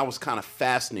 but then I was kind of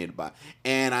fascinated by it.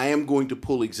 And I am going to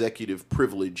pull executive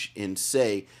privilege and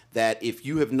say that if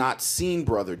you have not seen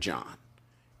Brother John,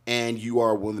 and you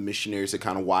are one of the missionaries that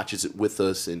kind of watches it with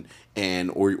us,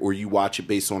 or you watch it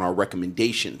based on our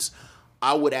recommendations,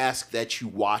 I would ask that you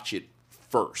watch it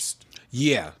first.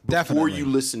 Yeah, before definitely. you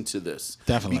listen to this.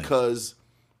 Definitely. Because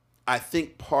I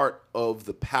think part of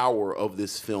the power of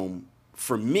this film,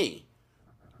 for me,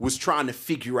 was trying to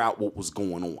figure out what was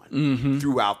going on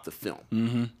throughout the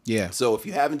film. Yeah. So if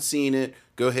you haven't seen it,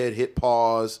 go ahead, hit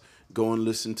pause, go and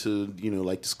listen to,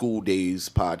 like the School Days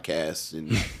podcast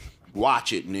and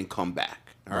watch it and then come back.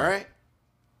 All right?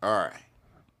 All right.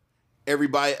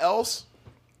 Everybody else,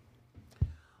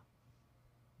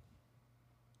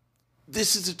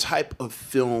 this is a type of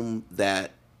film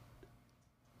that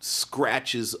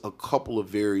scratches a couple of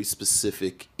very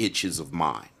specific itches of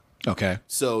mine. Okay.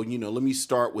 So, let me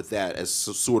start with that as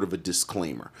sort of a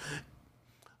disclaimer.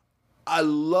 I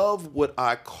love what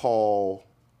I call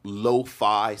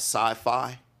lo-fi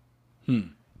sci-fi.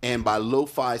 And by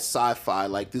lo-fi sci-fi,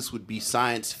 like, this would be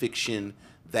science fiction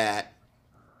that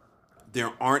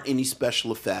there aren't any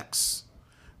special effects.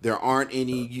 There aren't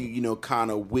any, kind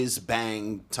of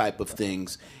whiz-bang type of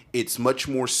things. It's much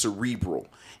more cerebral.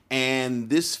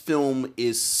 And this film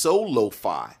is so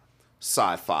lo-fi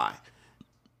sci-fi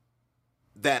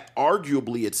that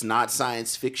arguably it's not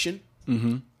science fiction.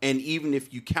 And even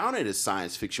if you count it as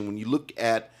science fiction, when you look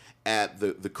at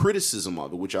the criticism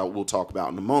of it, which I will talk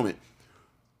about in a moment,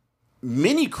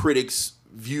 many critics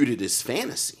viewed it as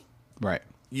fantasy. Right.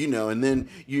 And then,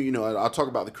 I'll talk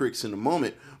about the critics in a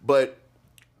moment, but,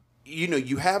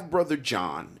 you have Brother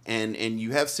John and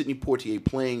you have Sidney Poitier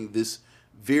playing this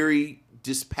very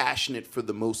dispassionate, for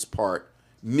the most part,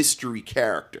 mystery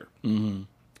character. And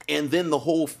then the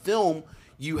whole film,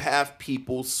 you have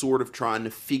people sort of trying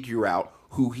to figure out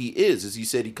who he is. As you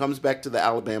said, he comes back to the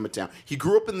Alabama town. He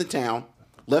grew up in the town,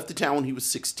 left the town when he was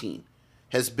 16,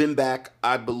 has been back,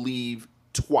 I believe,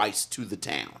 twice to the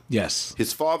town. Yes.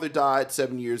 His father died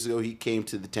 7 years ago. He came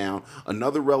to the town.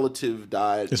 Another relative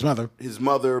died. His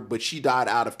mother, but she died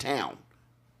out of town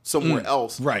somewhere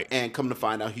else. Right. And come to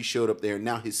find out, he showed up there.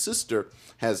 Now his sister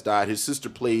has died. His sister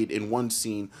played in one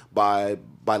scene by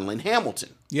Lynn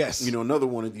Hamilton. Yes. Another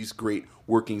one of these great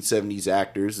working 70s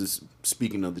actors is,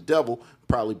 speaking of the devil,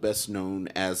 probably best known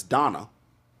as Donna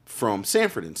from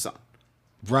Sanford and Son.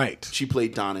 Right. She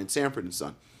played Donna in Sanford and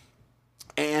Son.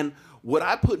 And what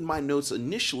I put in my notes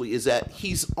initially is that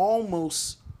he's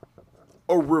almost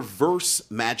a reverse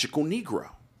magical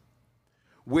Negro.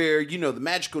 Where, the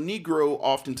magical Negro,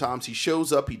 oftentimes he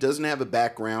shows up, he doesn't have a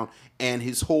background, and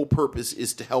his whole purpose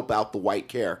is to help out the white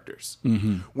characters.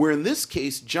 Where in this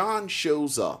case, John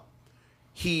shows up.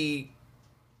 He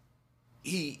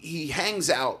hangs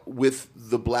out with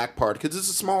the black part, because it's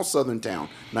a small southern town,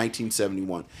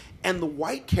 1971. And the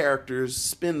white characters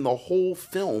spend the whole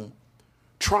film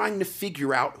trying to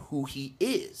figure out who he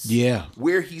is. Yeah.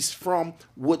 Where he's from,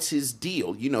 what's his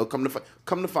deal.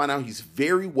 Come to find out, he's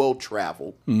very well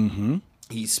traveled.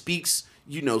 He speaks,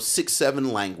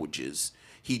 6-7 languages.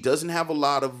 He doesn't have a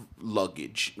lot of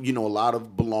luggage, a lot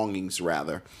of belongings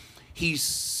rather. He's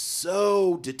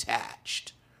so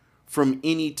detached from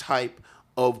any type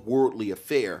of worldly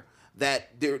affair that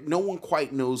no one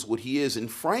quite knows what he is. And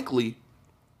frankly,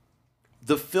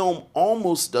 the film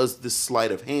almost does this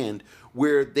sleight of hand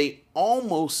where they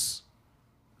almost,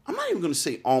 I'm not even going to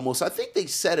say almost, I think they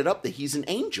set it up that he's an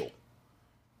angel.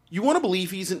 You want to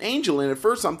believe he's an angel, and at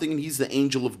first I'm thinking he's the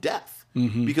angel of death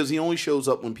because he only shows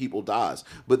up when people dies.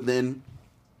 But then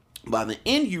by the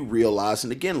end you realize,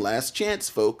 and again, last chance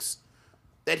folks,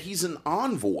 that he's an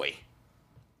envoy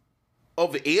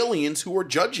of aliens who are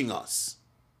judging us.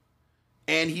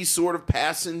 And he's sort of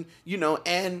passing,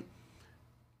 and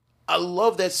I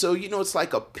love that. So, it's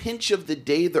like a pinch of the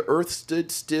day the earth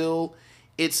stood still.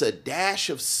 It's a dash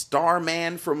of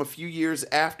Starman from a few years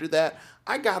after that.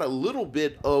 I got a little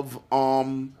bit of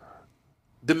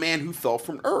The Man Who Fell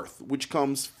from Earth, which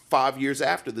comes 5 years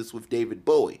after this with David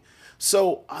Bowie.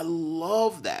 So I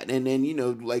love that. And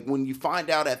then, like when you find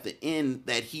out at the end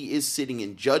that he is sitting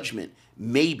in judgment,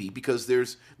 maybe, because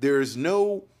there's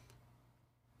no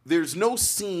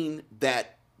scene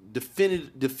that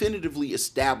definitively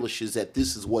establishes that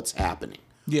this is what's happening.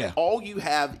 Yeah. All you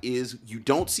have is you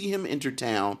don't see him enter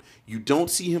town. You don't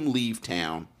see him leave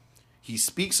town. He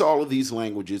speaks all of these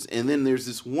languages. And then there's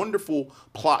this wonderful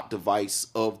plot device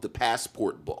of the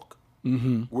passport book,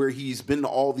 where he's been to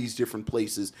all these different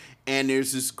places. And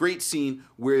there's this great scene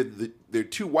where their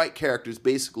two white characters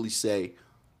basically say,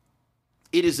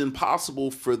 it is impossible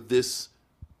for this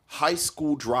high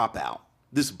school dropout,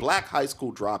 this black high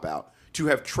school dropout, to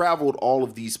have traveled all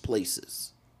of these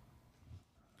places.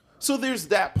 So there's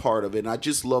that part of it, and I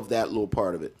just love that little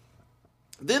part of it.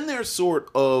 Then there's sort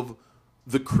of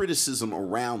the criticism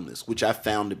around this, which I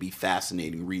found to be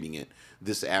fascinating reading it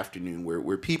this afternoon,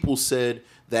 where people said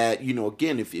that,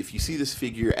 again, if you see this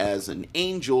figure as an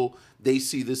angel, they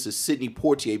see this as Sidney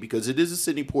Poitier, because it is a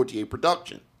Sidney Poitier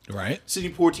production. Right.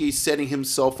 Sidney Poitier setting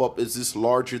himself up as this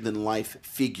larger-than-life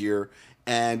figure,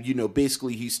 and,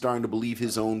 basically he's starting to believe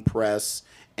his own press,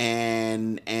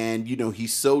 and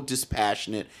he's so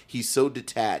dispassionate, he's so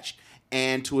detached,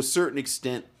 and to a certain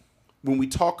extent, when we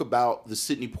talk about the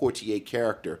Sidney Poitier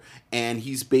character, and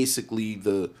he's basically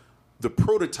the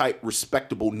prototype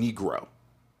respectable Negro,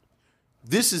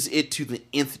 this is it to the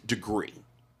nth degree,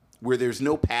 where there's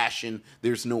no passion,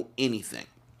 there's no anything.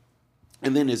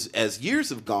 And then as years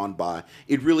have gone by,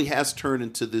 it really has turned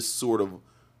into this sort of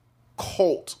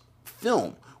cult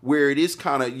film, where it is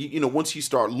kind of, once you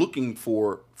start looking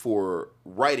for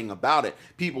writing about it,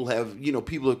 people have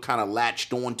kind of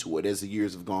latched onto it as the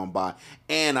years have gone by.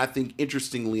 And I think,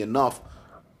 interestingly enough,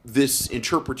 this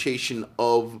interpretation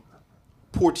of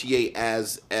Poitier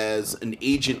as an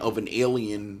agent of an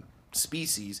alien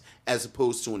species as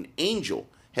opposed to an angel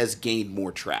has gained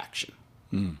more traction.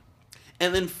 And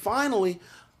then finally,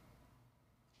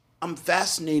 I'm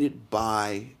fascinated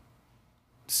by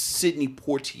Sidney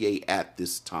Poitier at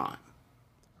this time.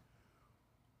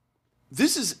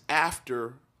 This is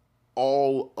after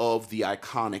all of the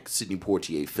iconic Sidney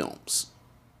Poitier films.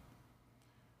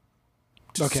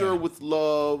 To Sir with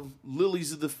Love,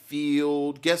 Lilies of the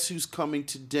Field, Guess Who's Coming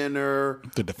to Dinner,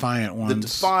 The Defiant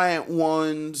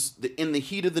Ones, In the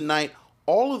Heat of the Night.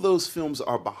 All of those films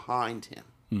are behind him.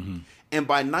 And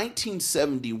by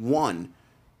 1971,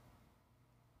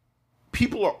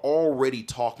 people are already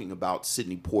talking about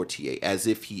Sidney Poitier as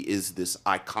if he is this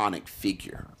iconic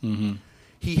figure.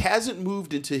 He hasn't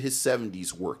moved into his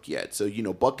 70s work yet. So,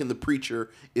 Buck and the Preacher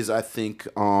is, I think,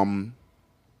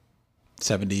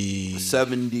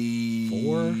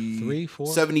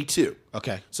 72.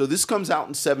 Okay. So this comes out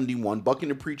in 71. Buck and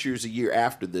the Preacher is a year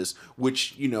after this,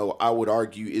 which, I would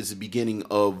argue is the beginning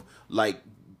of, like,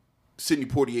 Sidney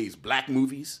Poitier's black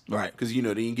movies. Right. Because,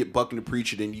 then you get Buck and the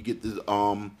Preacher, then you get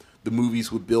the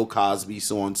movies with Bill Cosby,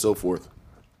 so on and so forth.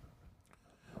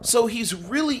 So he's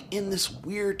really in this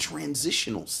weird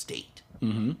transitional state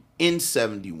in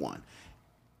 71.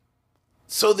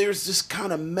 So there's this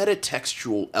kind of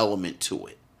metatextual element to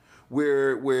it,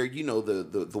 where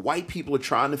the white people are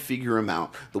trying to figure him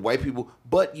out,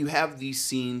 but you have these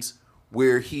scenes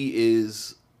where he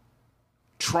is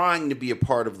trying to be a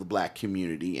part of the black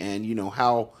community, and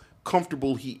how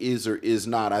comfortable he is or is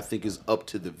not, I think, is up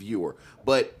to the viewer.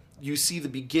 But you see the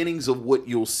beginnings of what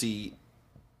you'll see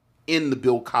in the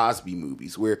Bill Cosby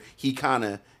movies, where he kind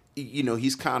of,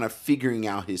 he's kind of figuring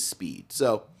out his speed.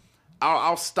 So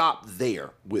I'll stop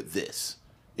there with this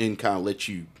and kind of let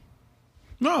you.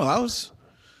 No, I was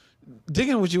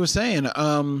digging what you were saying.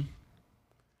 I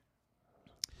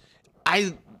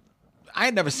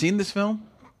had never seen this film.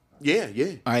 Yeah.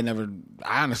 I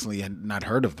honestly had not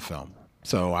heard of the film,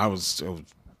 so I was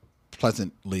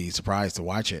pleasantly surprised to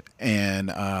watch it, and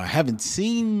having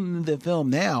seen the film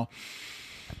now,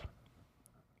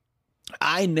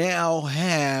 I now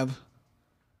have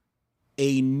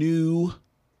a new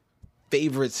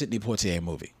favorite Sidney Poitier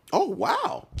movie. Oh,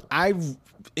 wow. I've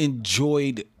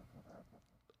enjoyed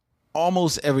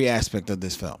almost every aspect of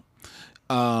this film.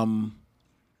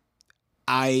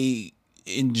 I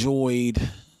enjoyed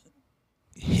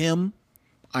him.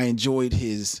 I enjoyed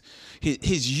his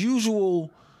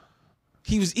usual.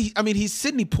 He's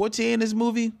Sidney Poitier in this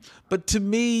movie, but to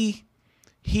me,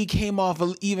 he came off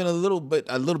even a little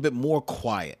bit more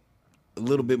quiet. a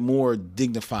little bit more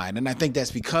dignified. And I think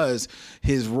that's because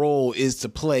his role is to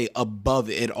play above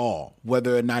it all,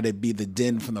 whether or not it be the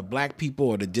den from the black people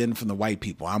or the den from the white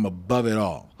people. I'm above it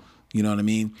all. You know what I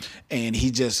mean? And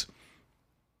he just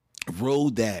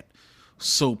rode that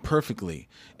so perfectly,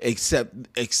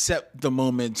 except the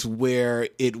moments where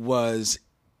it was,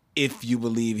 if you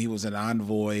believe he was an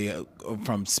envoy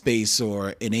from space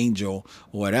or an angel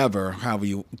or whatever, however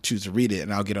you choose to read it,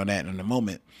 and I'll get on that in a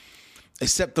moment.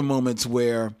 Except the moments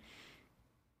where,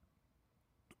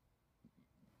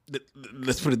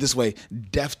 let's put it this way,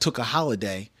 Death took a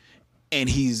holiday and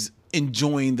he's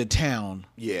enjoying the town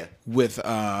with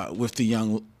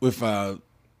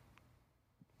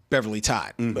Beverly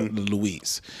Todd,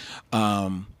 Louise.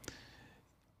 And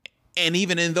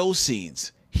even in those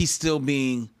scenes, he's still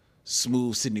being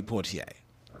smooth Sidney Poitier.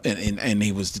 And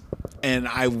he was, and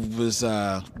I was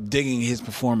digging his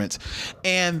performance.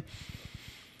 And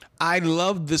I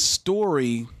love the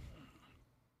story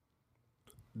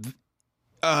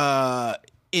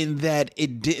in that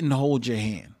it didn't hold your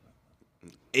hand.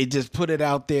 It just put it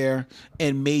out there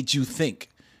and made you think.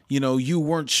 You know, you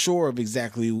weren't sure of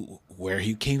exactly where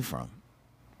he came from,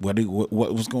 what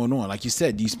was going on. Like you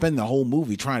said, you spend the whole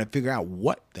movie trying to figure out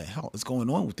what the hell is going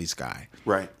on with this guy.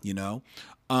 Right. You know?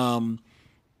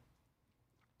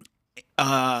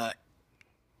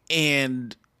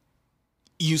 And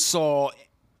you saw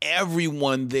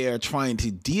everyone there trying to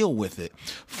deal with it,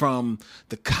 from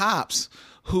the cops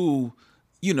who,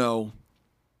 you know,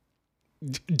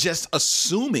 just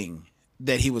assuming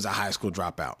that he was a high school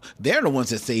dropout. They're the ones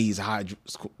that say he's a high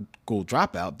school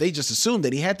dropout. They just assumed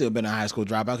that he had to have been a high school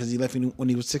dropout because he left when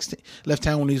he was 16, left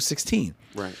town when he was 16.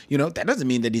 Right. You know, that doesn't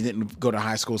mean that he didn't go to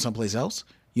high school someplace else.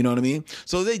 You know what I mean?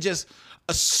 So they just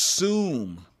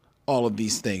assume all of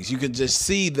these things. You could just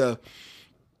see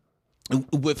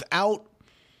without,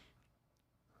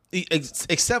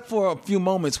 except for a few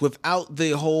moments, without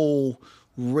the whole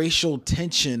racial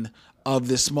tension of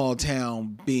this small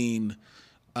town being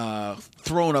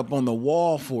thrown up on the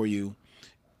wall for you,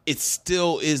 it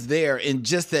still is there. And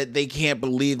just that they can't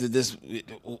believe that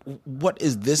what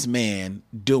is this man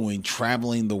doing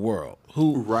traveling the world?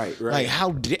 Right. Like,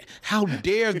 how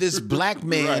dare this black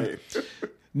man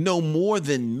know more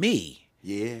than me?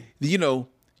 Yeah. You know,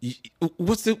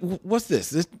 what's this? What's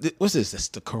this? It's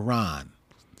the Quran.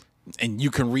 And you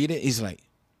can read it? He's like,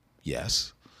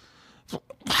 yes.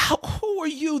 Who are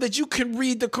you that you can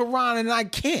read the Quran and I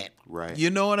can't? Right.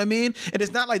 You know what I mean? And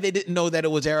it's not like they didn't know that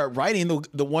it was Arab writing.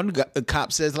 The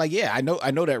cop says, like, yeah, I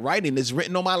know that writing is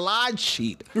written on my lodge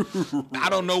sheet. I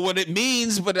don't know what it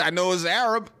means, but I know it's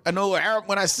Arab. I know Arab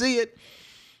when I see it.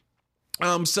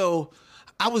 So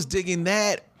I was digging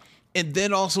that, and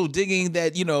then also digging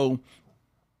that, you know,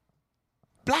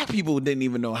 black people didn't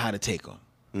even know how to take him.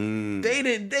 They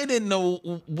didn't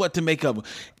know what to make of him.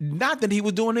 Not that he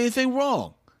was doing anything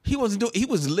wrong. He wasn't doing. He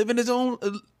was living his own.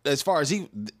 As far as he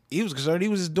was concerned, he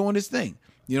was just doing his thing.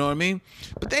 You know what I mean?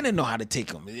 But they didn't know how to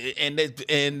take him, and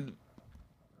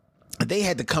they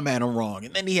had to come at him wrong,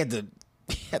 and then he had to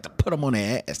put him on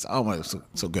their ass. Oh my,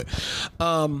 so good.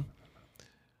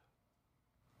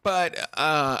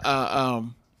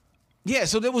 Yeah,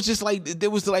 so there was not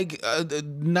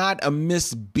a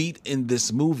misbeat in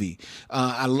this movie.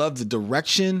 I love the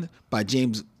direction by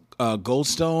James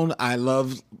Goldstone. I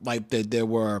love like that there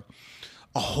were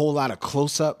a whole lot of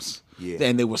close-ups,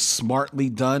 and they were smartly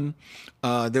done.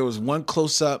 There was one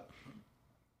close-up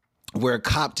where a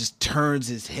cop just turns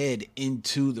his head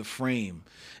into the frame,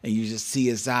 and you just see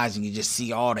his eyes, and you just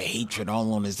see all the hatred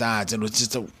all on his eyes, and it was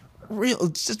just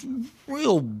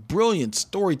real brilliant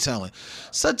storytelling.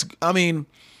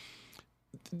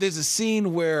 There's a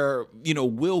scene where, you know,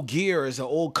 Will Geer is an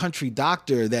old country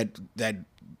doctor that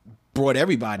brought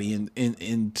everybody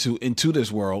into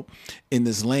this world, in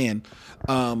this land,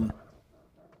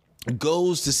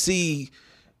 goes to see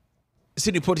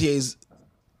Sidney Poitier's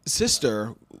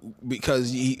sister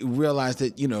because he realized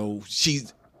that, you know,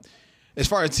 she's, as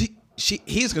far as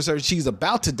he's concerned, she's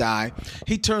about to die.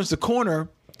 He turns the corner.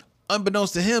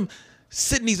 Unbeknownst to him,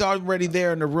 Sidney's already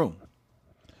there in the room,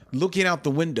 looking out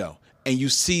the window, and you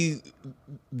see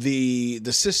the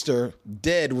sister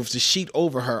dead with the sheet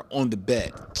over her on the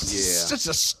bed. Yeah, such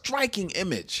a striking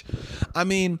image. I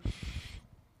mean,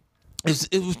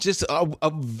 it was just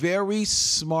a very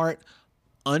smart,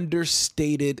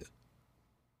 understated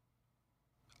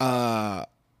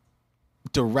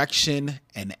direction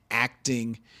and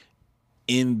acting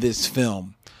in this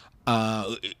film,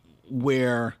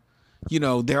 where, you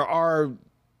know, there are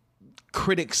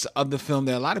critics of the film.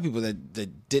 There are a lot of people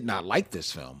that did not like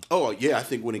this film. Oh, yeah. I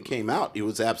think when it came out, it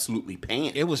was absolutely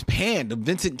panned. It was panned.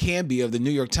 Vincent Canby of the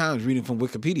New York Times, reading from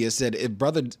Wikipedia, said, if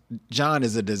Brother John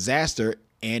is a disaster,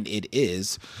 and it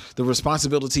is, the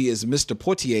responsibility is Mr.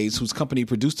 Portier's, whose company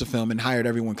produced the film and hired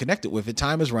everyone connected with it.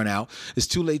 Time has run out. It's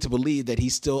too late to believe that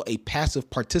he's still a passive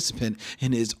participant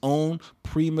in his own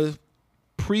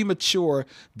premature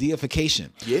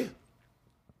deification. Yeah.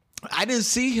 I didn't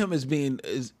see him as being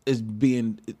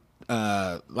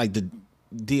like the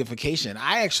deification.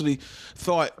 I actually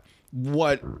thought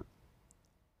what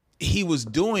he was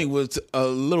doing was a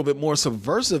little bit more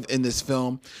subversive in this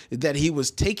film, that he was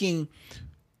taking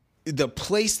the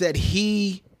place that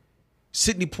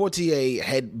Sidney Poitier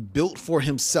had built for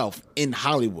himself in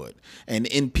Hollywood and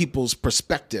in people's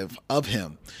perspective of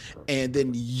him, and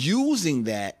then using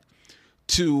that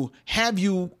to have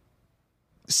you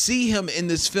see him in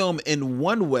this film in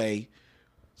one way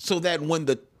so that when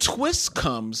the twist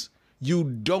comes, you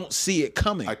don't see it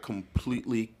coming. I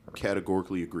completely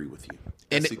categorically agree with you.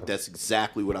 That's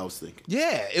exactly what I was thinking.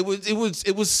 Yeah, it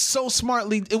was so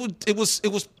smartly. It was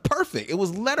perfect. It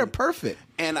was letter perfect.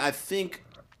 And I think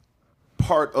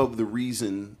part of the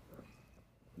reason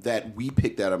that we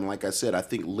picked that up, and like I said, I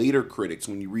think later critics,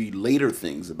 when you read later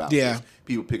things about this,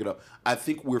 people pick it up. I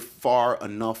think we're far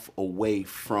enough away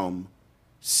from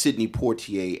Sidney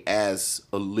Poitier as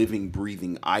a living,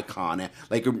 breathing icon.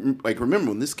 Like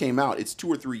remember when this came out, it's 2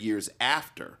 or 3 years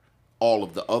after all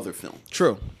of the other films.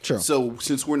 True. So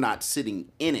since we're not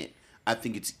sitting in it, I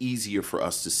think it's easier for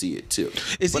us to see it too.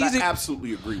 I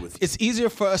absolutely agree with you. It's easier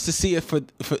for us to see it for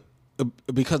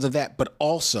because of that, but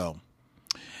also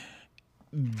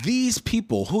these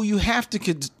people who you have to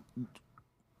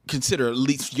consider at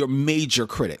least your major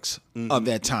critics of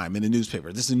that time in the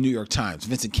newspaper. This is the New York Times.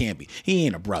 Vincent Canby. He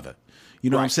ain't a brother. You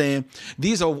know what I'm saying?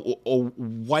 These are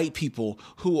white people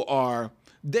who are.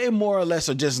 They more or less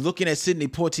are just looking at Sidney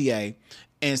Poitier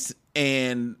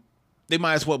and they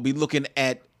might as well be looking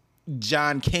at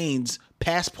John Cain's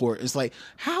passport. It's like,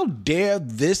 how dare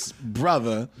this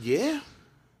brother? Yeah.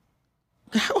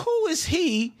 Who is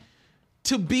he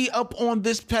to be up on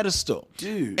this pedestal?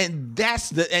 Dude. And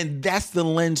that's the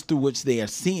lens through which they are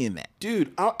seeing that.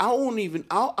 Dude, I won't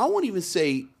even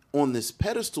say on this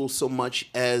pedestal so much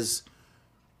as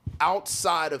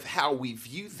outside of how we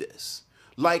view this.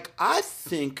 Like, I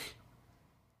think,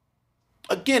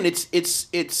 again, it's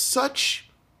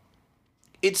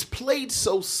played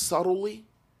so subtly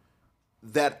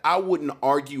that I wouldn't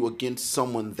argue against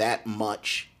someone that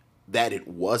much that it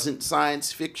wasn't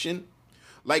science fiction.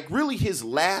 Like, really, his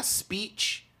last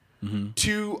speech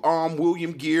to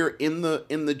William Gere in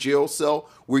the jail cell,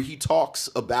 where he talks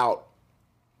about,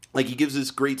 like, he gives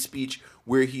this great speech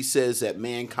where he says that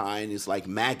mankind is like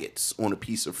maggots on a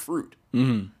piece of fruit.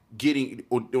 Getting,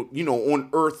 on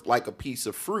Earth like a piece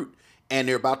of fruit, and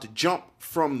they're about to jump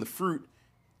from the fruit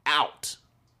out,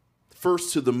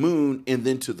 first to the moon and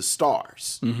then to the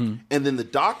stars. And then the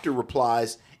doctor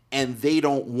replies, and they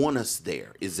don't want us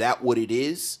there. Is that what it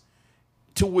is?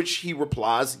 To which he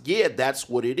replies, yeah, that's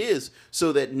what it is.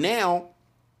 So that now,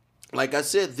 like I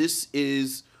said, this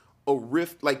is a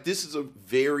rift, like this is a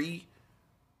very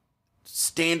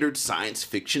standard science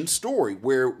fiction story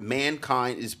where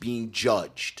mankind is being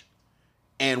judged,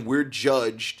 and we're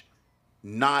judged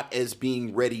not as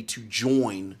being ready to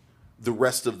join the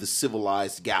rest of the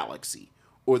civilized galaxy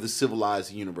or the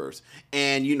civilized universe.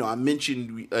 And, I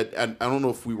mentioned, I don't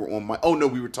know if we were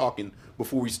we were talking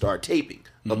before we started taping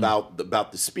about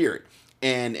the spirit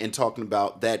and talking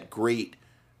about that great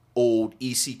old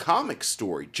EC Comics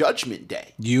story, Judgment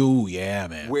Day. Yeah,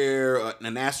 man. Where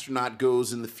an astronaut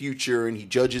goes in the future and he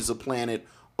judges a planet.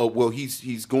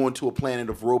 He's going to a planet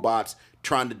of robots,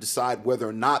 trying to decide whether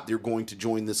or not they're going to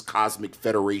join this cosmic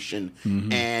federation.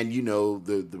 And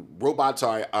the robots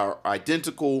are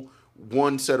identical.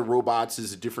 One set of robots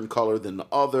is a different color than the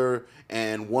other,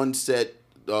 and one set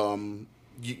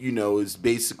is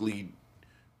basically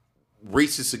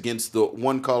racist against the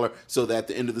one color, so that at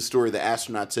the end of the story, the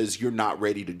astronaut says, you're not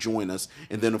ready to join us.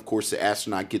 And then, of course, the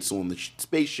astronaut gets on the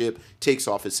spaceship, takes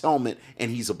off his helmet, and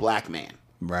he's a black man.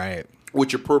 Right.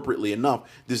 Which, appropriately enough,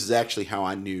 this is actually how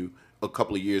I knew a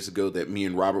couple of years ago that me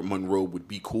and Robert Monroe would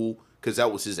be cool, because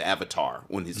that was his avatar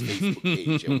on his Facebook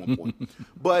page at one point.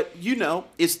 But,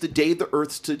 it's the day the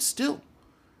Earth stood still.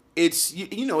 It's,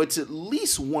 it's at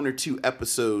least 1 or 2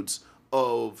 episodes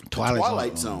of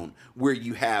Twilight Zone where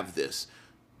you have this.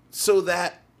 So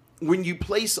that when you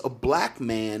place a black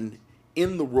man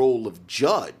in the role of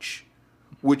judge,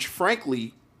 which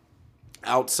frankly,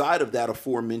 outside of that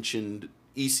aforementioned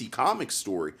EC Comics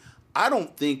story, I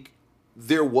don't think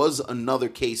there was another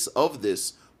case of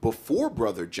this before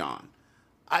Brother John,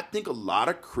 I think a lot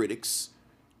of critics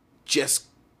just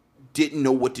didn't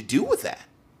know what to do with that.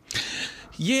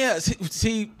 Yeah,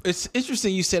 see, it's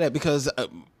interesting you say that because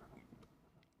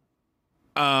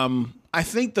I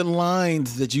think the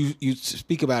lines that you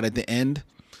speak about at the end,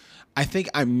 I think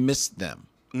I missed them.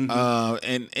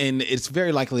 And it's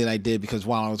very likely that I did because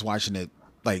while I was watching it,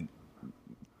 like,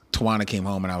 Tawana came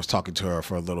home and I was talking to her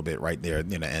for a little bit right there in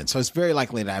the end. So it's very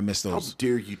likely that I missed those. How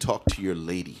dare you talk to your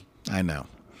lady? I know.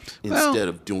 Instead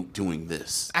of doing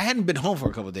this. I hadn't been home for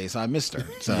a couple of days, so I missed her.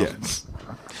 So. Yes.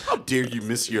 How dare you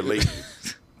miss your lady?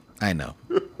 I know.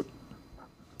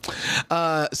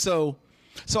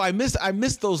 So I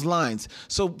missed those lines.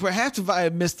 So perhaps if I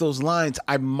had missed those lines,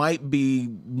 I might be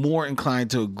more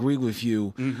inclined to agree with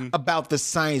you about the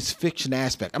science fiction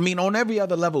aspect. I mean, on every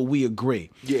other level, we agree.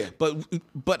 Yeah.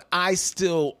 But I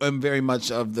still am very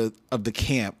much of the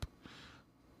camp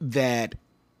that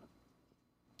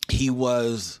he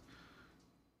was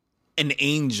an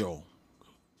angel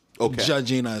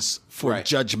judging us for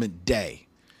Judgment Day.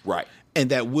 Right.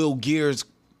 And that Will Geer's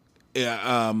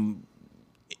begging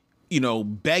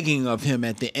of him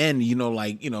at the end,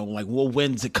 well,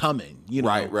 when's it coming?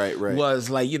 Right. Was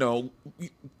like,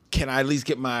 can I at least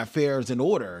get my affairs in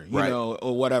order,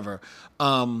 or whatever.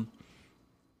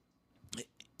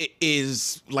 It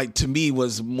is like, to me,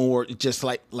 was more just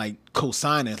like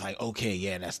co-signing, like, okay,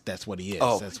 yeah, that's what he is.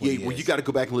 Oh, that's what he well, is. you got to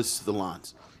go back and listen to the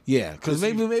lines. Yeah, because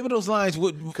maybe those lines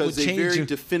would because he very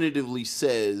definitively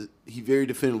says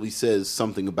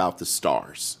something about the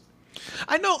stars.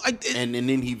 I know, and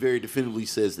then he very definitively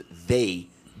says that they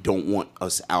don't want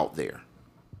us out there.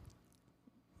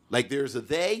 Like, there's a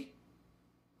they,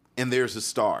 and there's a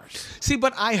stars. See,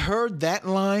 but I heard that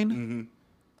line.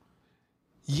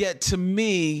 Yet to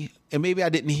me, and maybe I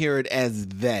didn't hear it as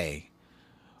they,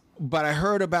 but I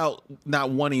heard about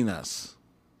not wanting us,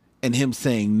 and him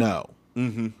saying no.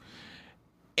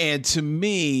 And to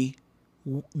me,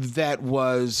 that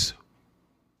was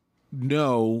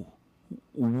no.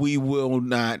 We will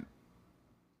not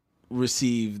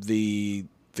receive the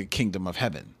kingdom of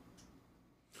heaven.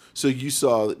 So you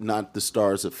saw not the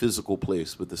stars a physical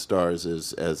place, but the stars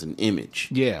as an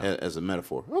image, as a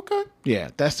metaphor. Okay,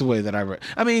 yeah, that's the way that I read.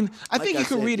 I mean, I think you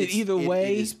could read it either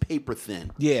way. It is paper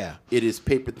thin. Yeah, it is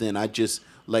paper thin. I just,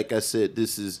 like I said,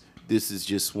 this is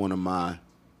just one of my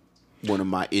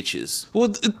itches.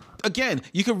 Well, again,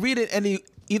 you can read it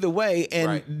either way,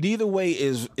 and neither way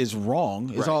is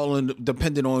wrong. It's all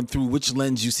dependent on through which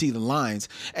lens you see the lines.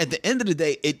 At the end of the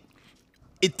day,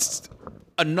 it's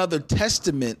another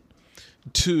testament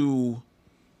to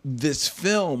this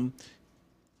film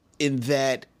in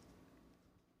that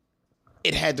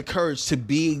it had the courage to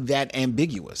be that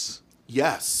ambiguous.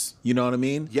 Yes. You know what I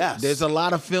mean? Yes. There's a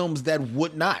lot of films that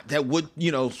would not, that would,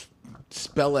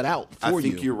 spell it out for you. I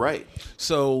think you're right.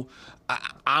 So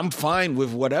I'm fine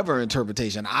with whatever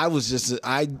interpretation. I was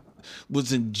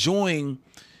enjoying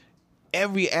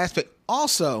every aspect.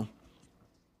 Also,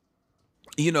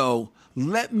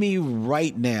 let me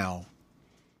right now.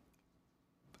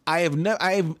 I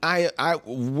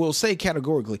will say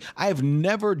categorically, I have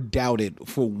never doubted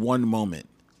for one moment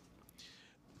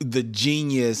the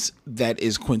genius that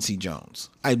is Quincy Jones.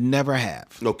 I never have.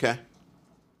 Okay.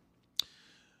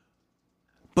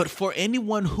 But for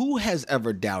anyone who has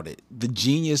ever doubted the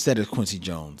genius that is Quincy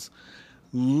Jones,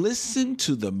 listen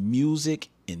to the music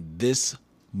in this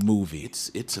movie.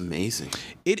 It's amazing.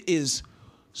 It is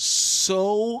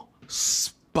so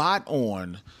spot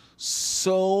on,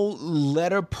 so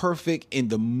letter perfect in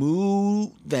the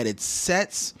mood that it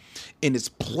sets, in its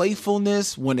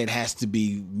playfulness, when it has to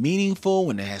be meaningful,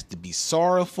 when it has to be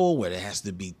sorrowful, when it has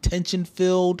to be tension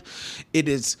filled. It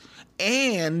is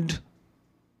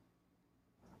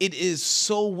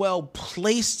so well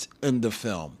placed in the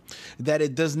film that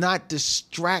it does not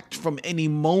distract from any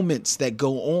moments that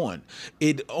go on.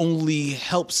 It only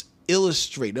helps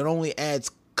illustrate. It only adds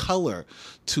color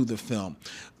to the film.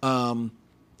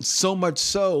 So much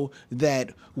so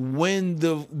that when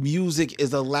the music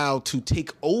is allowed to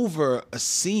take over a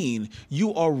scene,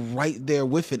 you are right there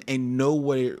with it and know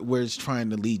where it's trying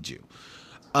to lead you.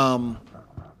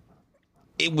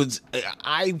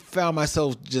 I found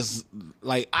myself just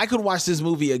like, I could watch this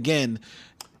movie again,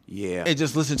 and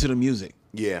just listen to the music.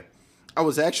 Yeah, I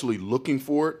was actually looking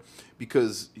for it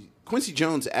because Quincy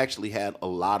Jones actually had a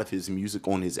lot of his music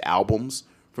on his albums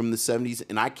from the 70s,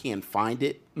 and I can't find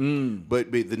it.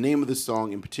 But the name of the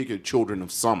song in particular, "Children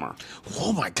of Summer."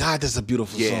 Oh my God, that's a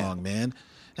beautiful song, man.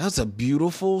 That's a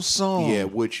beautiful song. Yeah,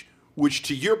 which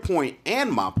to your point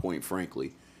and my point,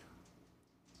 frankly,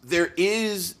 there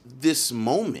is this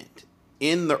moment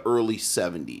in the early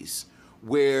 70s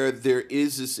where there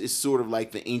is this is sort of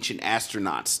like the ancient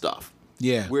astronaut stuff.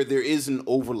 Yeah. Where there is an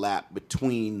overlap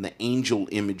between the angel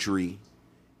imagery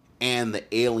and the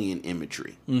alien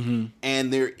imagery. Mm-hmm.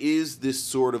 And there is this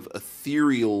sort of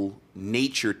ethereal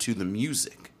nature to the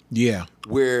music. Yeah.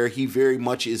 Where he very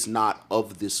much is not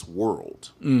of this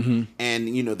world. Mm-hmm.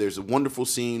 And, you know, there's a wonderful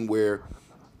scene where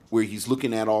he's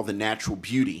looking at all the natural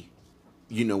beauty,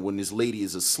 you know, when his lady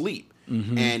is asleep.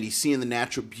 Mm-hmm. And he's seeing the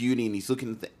natural beauty and he's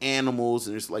looking at the animals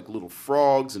and there's like little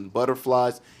frogs and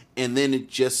butterflies. And then it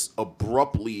just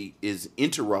abruptly is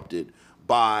interrupted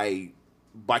by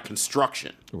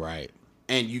construction. Right.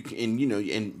 And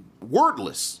and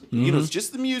wordless. Mm-hmm. You know, it's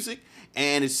just the music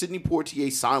and it's Sidney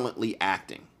Poitier silently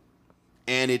acting.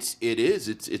 And it's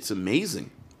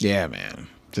amazing. Yeah, man.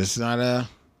 It's not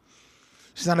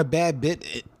a bad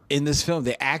bit in this film.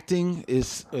 The acting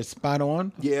is spot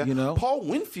on. Yeah, you know, Paul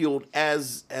Winfield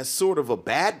as sort of a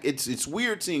bad. It's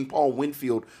weird seeing Paul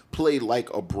Winfield play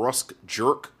like a brusque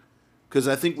jerk, because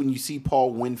I think when you see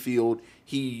Paul Winfield,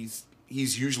 he's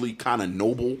usually kind of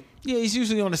noble. Yeah, he's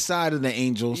usually on the side of the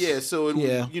angels. Yeah, so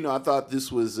I thought this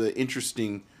was an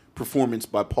interesting performance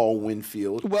by Paul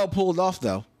Winfield. Well pulled off,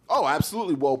 though. Oh,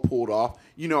 absolutely well pulled off.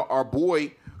 You know, our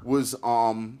boy was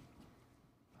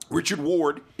Richard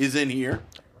Ward is in here.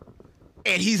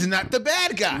 And he's not the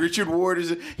bad guy. Richard Ward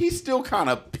he's still kind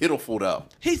of pitiful though.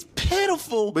 He's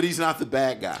pitiful. But he's not the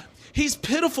bad guy. He's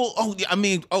pitiful.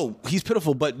 He's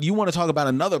pitiful, but you want to talk about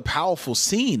another powerful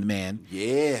scene, man.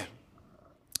 Yeah.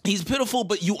 He's pitiful,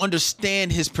 but you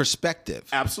understand his perspective.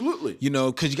 Absolutely. You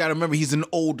know, because you got to remember he's an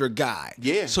older guy.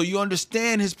 Yeah. So you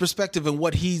understand his perspective and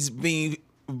what he's being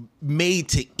made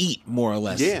to eat, more or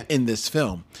less, in this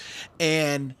film.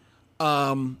 And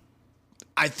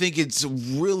I think it's a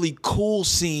really cool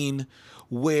scene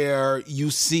where you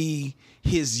see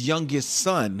his youngest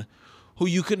son, who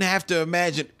you couldn't have to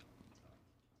imagine.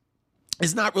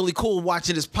 It's not really cool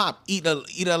watching his pop eat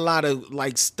a lot of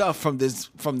like stuff from this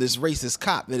racist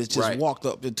cop that has just walked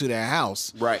up into their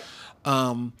house. Right.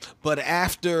 But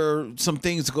after some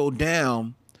things go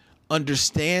down,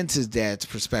 understands his dad's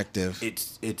perspective.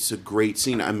 It's a great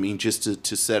scene. I mean, just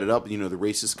to set it up, you know, the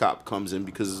racist cop comes in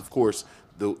because, of course,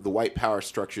 the white power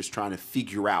structure is trying to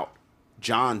figure out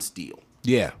John's deal.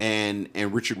 Yeah. And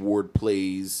Richard Ward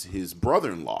plays his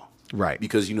brother-in-law. Right.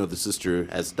 Because, you know, the sister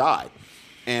has died.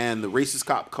 And the racist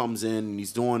cop comes in and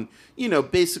he's doing, you know,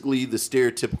 basically the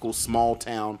stereotypical small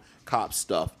town cop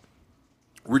stuff.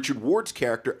 Richard Ward's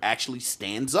character actually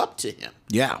stands up to him.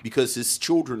 Yeah. Because his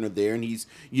children are there and he's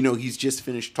just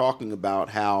finished talking about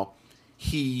how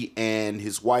he and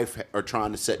his wife are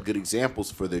trying to set good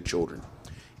examples for their children.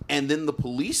 And then the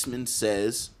policeman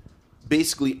says,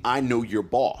 basically, I know your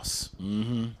boss.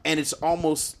 Mm-hmm. And it's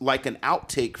almost like an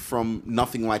outtake from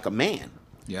Nothing Like a Man.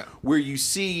 Yeah. Where you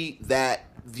see that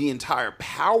the entire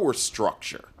power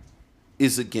structure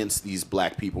is against these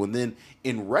black people. And then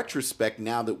in retrospect,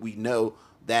 now that we know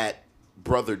that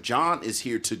Brother John is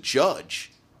here to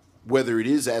judge whether it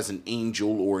is as an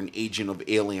angel or an agent of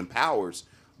alien powers,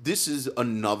 this is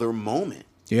another moment.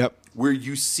 Yep. Where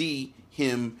you see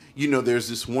him, you know, there's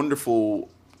this wonderful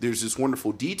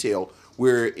detail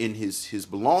where in his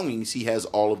belongings he has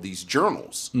all of these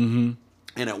journals. Mm-hmm.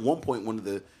 And at one point one of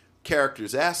the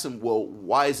characters asks him, well,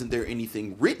 why isn't there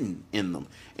anything written in them?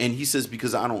 And he says,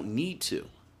 because I don't need to.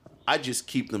 I just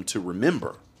keep them to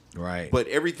remember. Right. But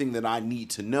everything that I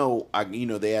need to know,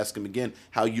 they ask him again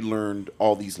how you learned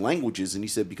all these languages. And he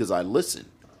said, because I listen.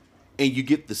 And you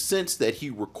get the sense that he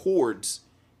records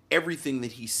everything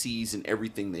that he sees and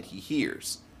everything that he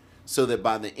hears. So that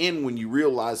by the end, when you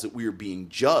realize that we are being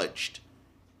judged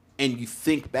and you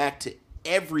think back to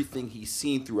everything he's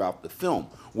seen throughout the film,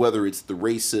 whether it's the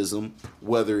racism,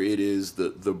 whether it is the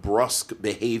brusque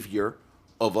behavior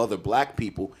of other black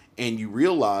people, and you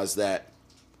realize that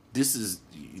this is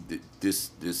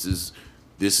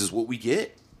what we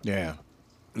get. Yeah.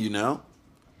 You know?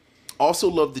 Also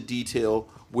love the detail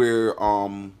where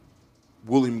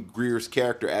William Greer's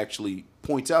character actually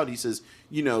points out, he says,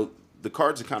 you know, the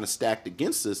cards are kind of stacked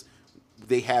against us.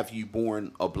 They have you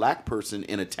born a black person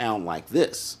in a town like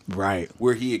this. Right.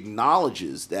 Where he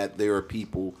acknowledges that there are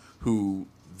people who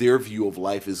their view of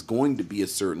life is going to be a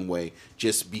certain way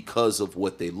just because of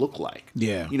what they look like.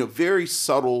 Yeah. You know, very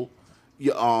subtly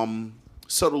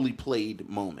played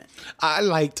moment. I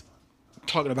liked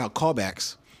talking about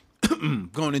callbacks,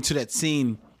 going into that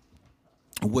scene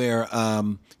where,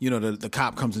 the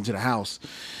cop comes into the house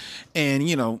and,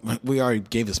 you know, we already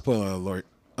gave the spoiler alert.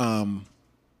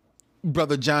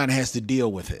 Brother John has to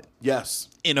deal with it. Yes.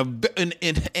 And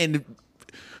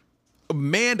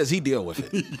man, does he deal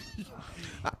with it.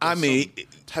 I mean,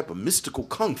 type of mystical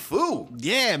kung fu.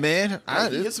 yeah, man.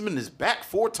 He hits him in his back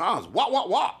 4 times. Wah, wah,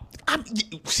 wah.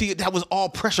 See, that was all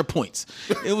pressure points.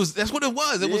 That's what it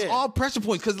was. It was Yeah. all pressure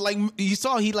points because, like, you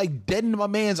saw he like deadened my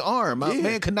man's arm. My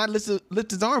man could not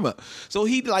lift his arm up, so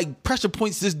he like pressure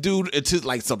points this dude into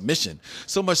like submission.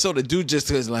 So much so the dude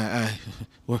just is like,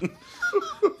 all right,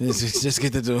 just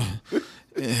get the door.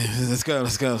 Let's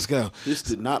go. This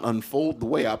did not unfold the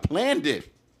way I planned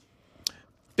it.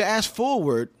 Fast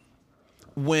forward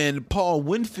when Paul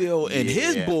Winfield and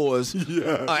his boys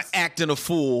are acting a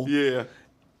fool. Yeah.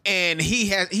 And he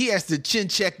has to chin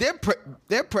check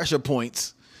their pressure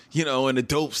points, you know, in the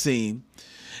dope scene.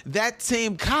 That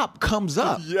same cop comes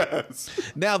up. Yes.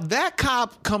 Now that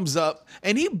cop comes up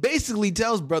and he basically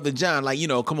tells Brother John, like, you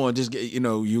know, come on, just get, you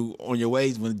know, you on your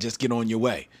way, just get on your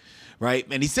way, right?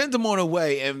 And he sends him on the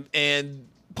way, and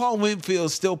Paul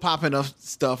Winfield's still popping up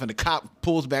stuff, and the cop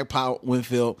pulls back Paul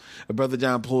Winfield, and Brother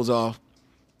John pulls off.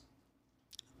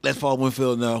 Lets Paul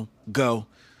Winfield know, go.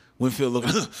 Winfield look.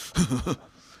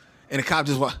 And the cop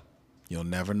just what? You'll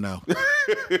never know.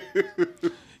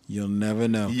 You'll never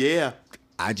know. Yeah.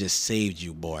 I just saved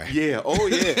you, boy. Yeah. Oh,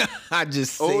 yeah. I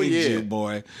just saved you,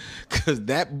 boy. Because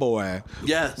that boy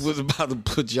was about to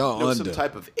put y'all under. Some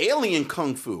type of alien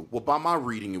kung fu. Well, by my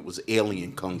reading, it was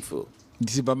alien kung fu.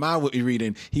 See, by my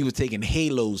reading, he was taking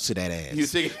halos to that ass. He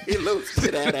was taking halos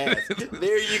to that ass.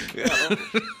 There you go.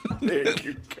 There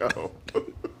you go.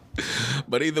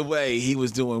 But either way, he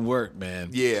was doing work, man.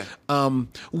 Yeah.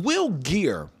 Will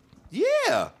Geer.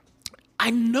 Yeah. I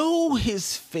know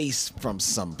his face from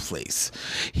someplace.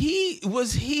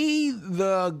 Was he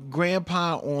the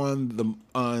grandpa on the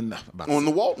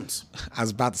Waltons? I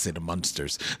was about to say the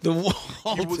Munsters. The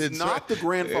Waltons. He was not the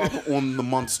grandfather on the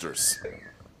Munsters.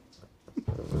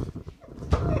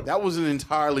 That was an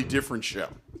entirely different show.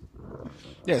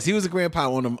 Yes, he was a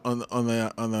grandpa on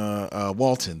the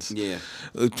Waltons. Yeah.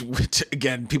 Which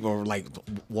again, people are like,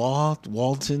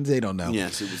 Waltons. They don't know.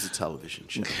 Yes, it was a television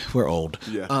show. We're old.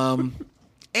 Yeah.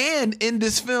 And in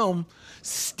this film,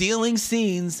 stealing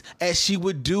scenes as she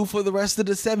would do for the rest of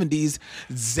the 70s,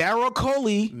 Zara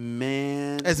Coley,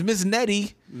 man, as Miss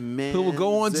Nettie, who will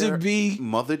go on to be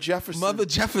Mother Jefferson. Mother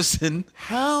Jefferson.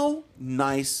 How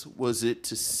nice was it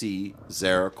to see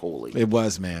Zara Coley? It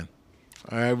was, man.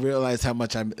 I didn't realize how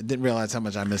much I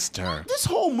missed her. This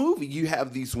whole movie, you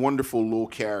have these wonderful little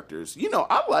characters. You know,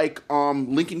 I like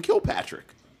Lincoln Kilpatrick.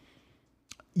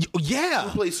 Yeah, who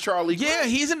plays Charlie? Yeah,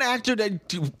 he's an actor that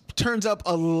turns up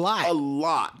a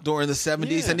lot during the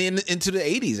 70s and then into the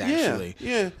 80s. Actually,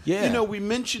 yeah. You know, we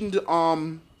mentioned.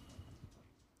 Oh,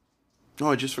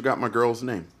 I just forgot my girl's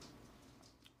name.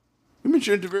 We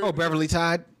mentioned Beverly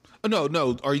Todd. Oh,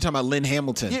 no. Are you talking about Lynn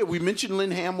Hamilton? Yeah, we mentioned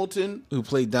Lynn Hamilton, who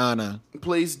played Donna.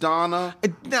 Plays Donna.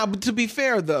 Now, but to be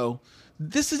fair, though,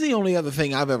 this is the only other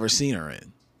thing I've ever seen her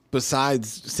in,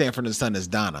 besides Sanford and Son as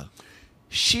Donna.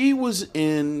 She's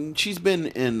been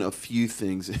in a few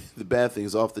things. The bad thing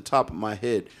is off the top of my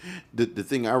head. The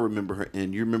thing I remember her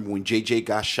in, you remember when JJ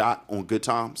got shot on Good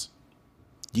Times?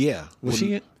 Yeah. Was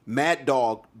she in? Mad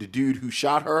Dog, the dude who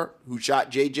shot her, who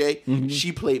shot JJ,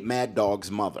 she played Mad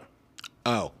Dog's mother.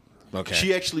 Oh, okay.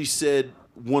 She actually said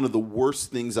one of the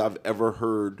worst things I've ever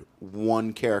heard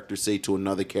one character say to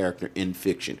another character in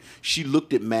fiction. She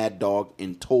looked at Mad Dog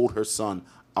and told her son,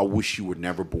 I wish you were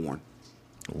never born.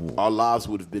 Ooh. Our lives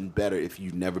would have been better if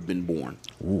you'd never been born.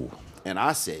 Ooh. And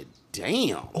I said,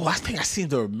 damn. Oh, I think I seem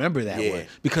to remember that one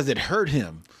because it hurt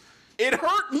him. It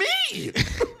hurt me.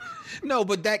 No,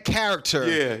 but that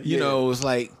character, you know, was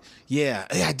like,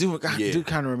 I do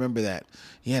kind of remember that.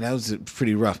 Yeah, that was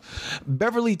pretty rough.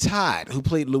 Beverly Todd, who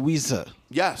played Louisa.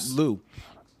 Yes. Lou.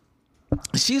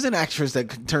 She's an actress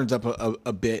that turns up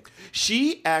a bit.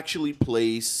 She actually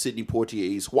plays Sidney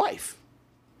Poitier's wife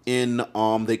in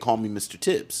They Call Me Mr.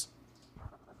 Tibbs.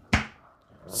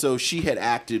 So she had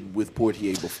acted with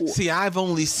Poitier before. See, I've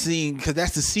only seen, because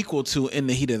that's the sequel to In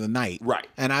the Heat of the Night. Right.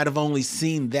 And I'd have only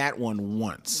seen that one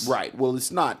once. Right. Well,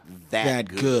 it's not that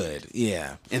good.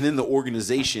 Yeah. And then the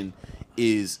organization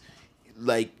is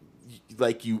like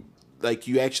you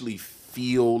actually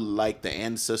feel like the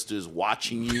ancestors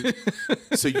watching you,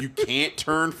 so you can't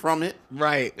turn from it.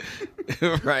 Right.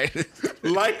 Right.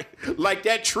 like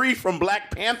that tree from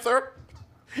Black Panther.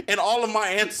 And all of my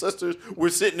ancestors were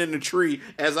sitting in the tree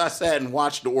as I sat and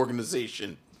watched the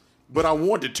organization. But I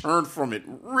wanted to turn from it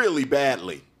really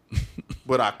badly.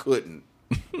 But I couldn't.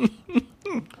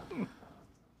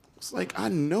 It's like, I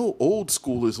know Old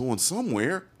School is on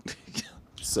somewhere.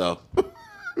 So.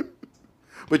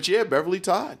 But yeah, Beverly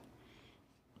Todd.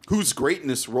 who's great in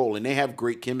this role, and they have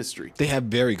great chemistry. They have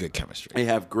very good chemistry. They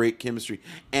have great chemistry.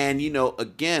 And,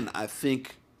 again, I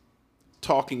think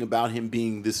talking about him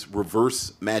being this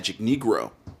reverse Magic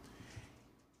Negro,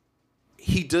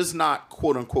 he does not,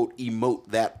 quote unquote, emote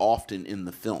that often in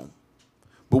the film.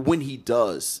 But when he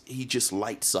does, he just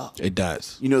lights up. It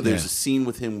does. There's a scene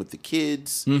with him with the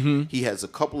kids. Mm-hmm. He has a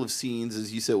couple of scenes,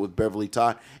 as you said, with Beverly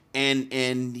Todd,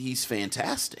 and he's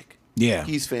fantastic. Yeah.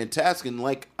 He's fantastic. And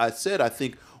like I said, I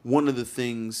think one of the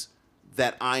things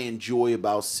that I enjoy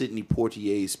about Sidney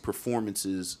Poitier's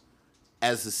performances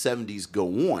as the 70s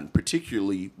go on,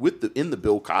 particularly in the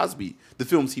Bill Cosby, the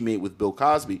films he made with Bill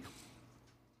Cosby,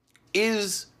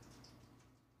 is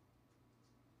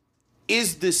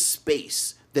this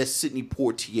space that Sidney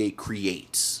Poitier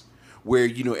creates, where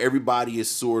everybody is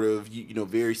sort of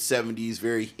very 70s,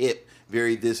 very hip,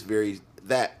 very this, very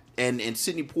that, and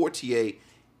Sidney Poitier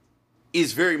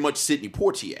is very much Sidney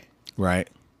Poitier, right?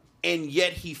 And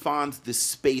yet he finds this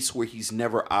space where he's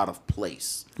never out of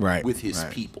place, right, with his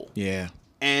people, yeah.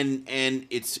 And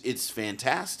it's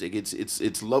fantastic.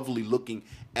 It's lovely looking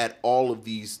at all of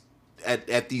these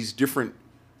at these different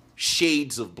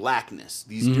shades of blackness,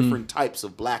 these different types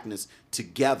of blackness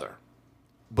together,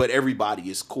 but everybody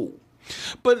is cool.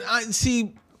 But I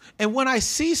see, and when I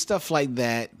see stuff like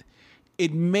that,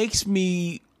 it makes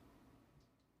me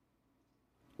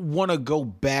want to go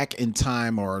back in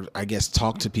time, or I guess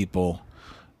talk to people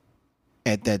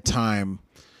at that time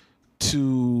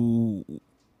to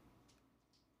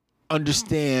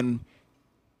understand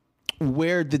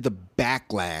where did the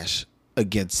backlash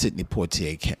against Sidney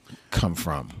Poitier come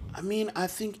from. I mean, I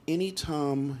think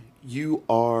anytime you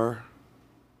are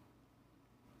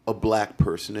a black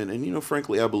person, and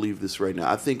frankly, I believe this right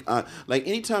now. I think, like,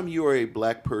 anytime you are a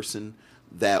black person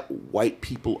that white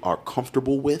people are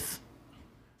comfortable with,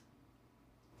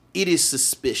 it is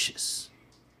suspicious.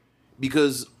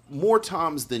 Because more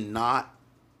times than not,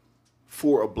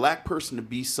 for a black person to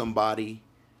be somebody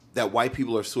that white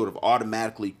people are sort of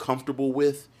automatically comfortable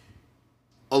with,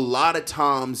 a lot of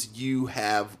times you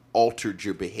have altered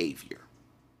your behavior.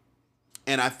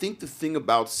 And I think the thing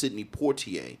about Sidney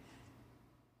Poitier,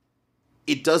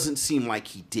 it doesn't seem like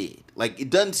he did. Like, it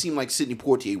doesn't seem like Sidney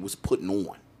Poitier was putting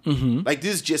on. Mm-hmm. Like,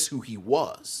 this is just who he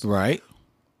was. Right.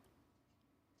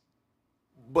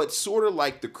 But sort of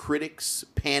like the critics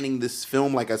panning this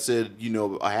film, like I said,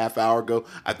 a half hour ago,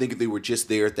 I think they were just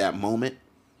there at that moment.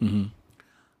 Mm-hmm.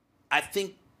 I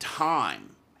think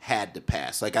time had to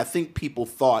pass. Like, I think people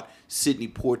thought Sidney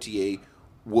Poitier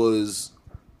was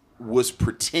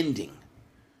pretending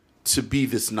to be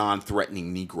this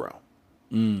non-threatening Negro.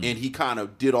 And he kind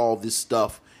of did all this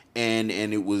stuff, and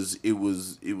it was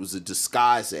a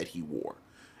disguise that he wore.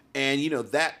 And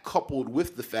that coupled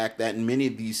with the fact that in many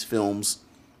of these films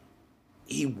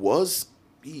he was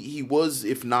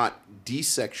if not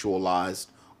desexualized,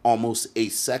 almost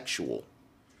asexual.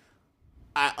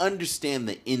 I understand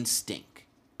the instinct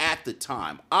at the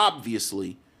time.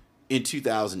 Obviously, in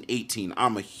 2018,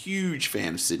 I'm a huge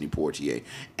fan of Sidney Poitier,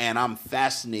 and I'm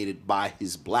fascinated by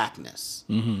his blackness.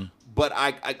 Mm-hmm. But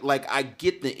I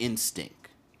get the instinct.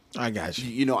 I got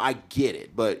you. I get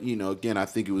it. But again, I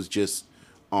think it was just,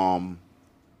 I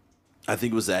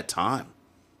think it was that time.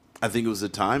 I think it was a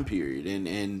time period,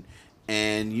 and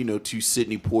to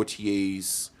Sidney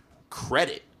Poitier's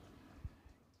credit,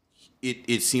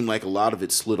 it seemed like a lot of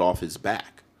it slid off his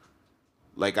back.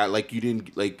 There's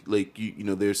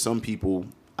some people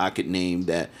I could name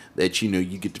that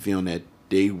you get the feeling that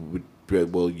they would,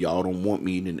 well, y'all don't want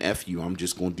me, then F you, I'm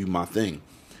just going to do my thing.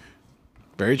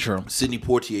 Very true. Sidney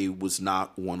Poitier was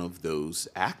not one of those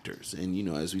actors. And,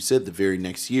 as we said, the very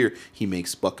next year, he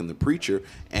makes Buck and the Preacher,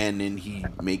 and then he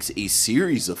makes a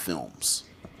series of films.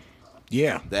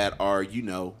 Yeah. That are,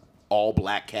 all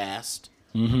black cast,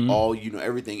 all,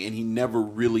 everything. And he never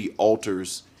really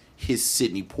alters his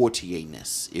Sidney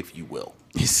Poitier-ness, if you will.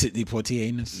 His Sidney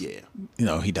Poitier-ness? Yeah.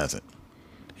 No, he doesn't.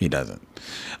 He doesn't.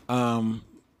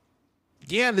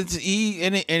 Yeah,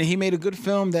 he made a good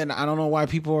film that I don't know why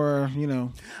people are,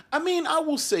 I mean, I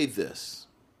will say this.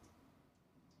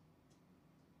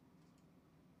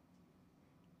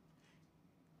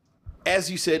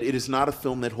 As you said, it is not a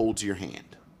film that holds your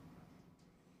hand.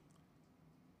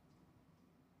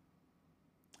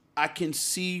 I can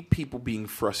see people being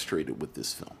frustrated with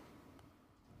this film.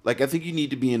 Like, I think you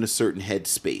need to be in a certain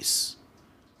headspace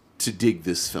to dig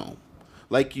this film.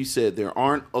 Like you said, there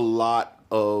aren't a lot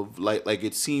of, like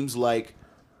it seems like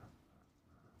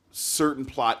certain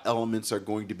plot elements are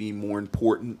going to be more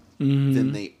important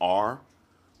than they are.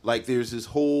 Like, there's this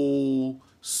whole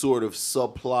sort of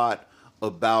subplot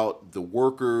about the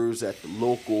workers at the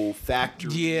local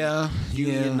factory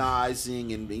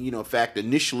unionizing. And, in fact,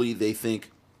 initially they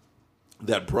think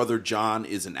that Brother John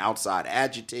is an outside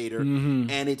agitator.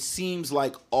 And it seems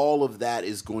like all of that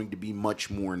is going to be much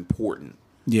more important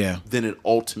than it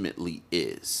ultimately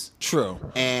is. True.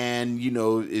 And,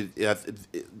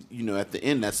 at the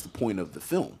end, that's the point of the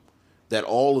film, that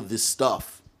all of this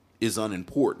stuff is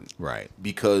unimportant. Right.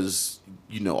 Because,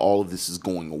 all of this is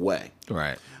going away.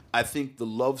 Right. I think the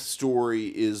love story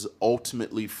is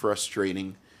ultimately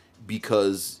frustrating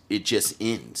because it just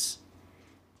ends.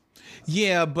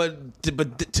 Yeah, but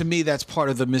to me, that's part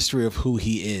of the mystery of who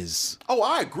he is. Oh,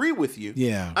 I agree with you.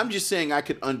 Yeah. I'm just saying I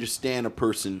could understand a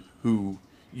person who,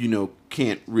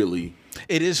 can't really.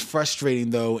 It is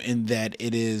frustrating, though, in that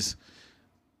it's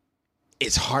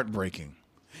heartbreaking.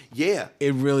 Yeah.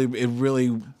 It really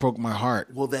broke my heart.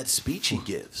 Well, that speech he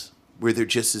gives, where there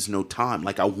just is no time.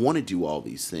 Like, I want to do all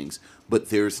these things, but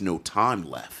there's no time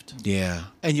left. Yeah.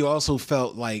 And you also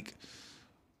felt like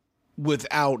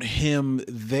without him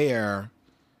there,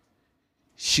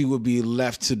 she would be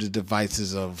left to the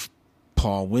devices of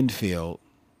Paul Winfield's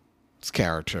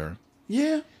character.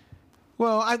 Yeah.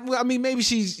 Well, I mean, maybe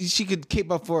she could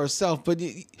keep up for herself, but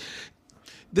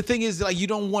the thing is, like, you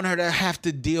don't want her to have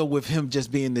to deal with him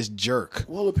just being this jerk.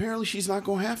 Well, apparently she's not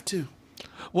going to have to.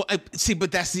 Well, see,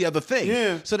 but that's the other thing.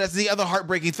 Yeah. So that's the other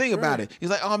heartbreaking thing about it. He's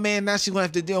like, oh man, now she's gonna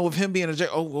have to deal with him being a jerk.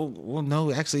 Oh, well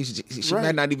no, actually, she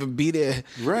might not even be there.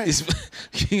 Right.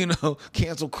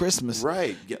 Cancel Christmas.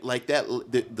 Right. Yeah, like that.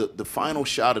 The final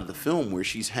shot of the film where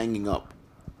she's hanging up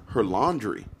her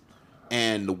laundry,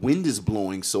 and the wind is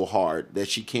blowing so hard that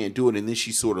she can't do it, and then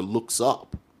she sort of looks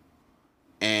up,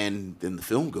 and then the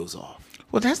film goes off.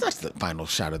 Well, that's not the final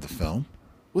shot of the film.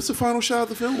 What's the final shot of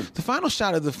the film? The final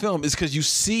shot of the film is because you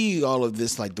see all of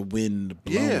this, like the wind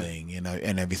blowing and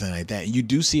everything like that. You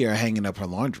do see her hanging up her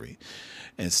laundry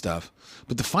and stuff.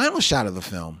 But the final shot of the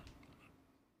film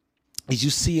is you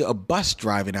see a bus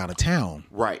driving out of town.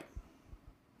 Right.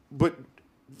 But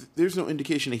there's no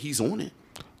indication that he's on it.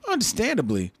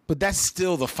 Understandably. But that's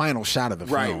still the final shot of the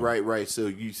film. Right. So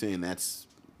you saying that's...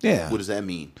 Yeah. What does that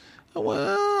mean?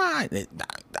 Well,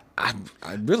 I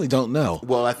really don't know.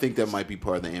 Well, I think that might be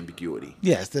part of the ambiguity.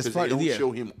 Yes, that's part. part. They don't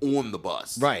show him on the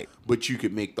bus, right? But you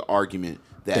could make the argument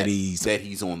that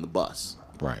he's on the bus,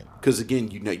 right? Because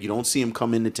again, you don't see him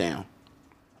come into town,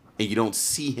 and you don't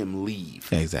see him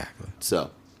leave. Exactly.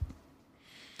 So,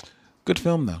 good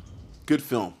film though. Good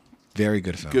film. Very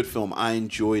good film. Good film. I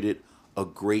enjoyed it a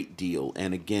great deal,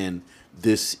 and again,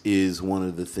 this is one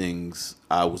of the things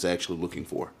I was actually looking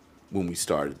for when we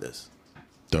started this.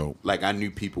 Dope. Like, I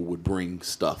knew people would bring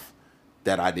stuff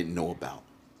that I didn't know about.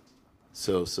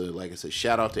 So like I said,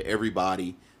 shout out to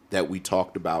everybody that we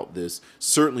talked about this.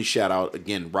 Certainly shout out,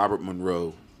 again, Robert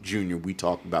Monroe Jr. We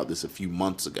talked about this a few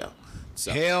months ago.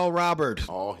 So, hail Robert.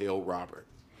 All hail Robert.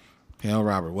 Hail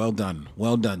Robert. Well done.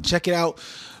 Well done. Check it out,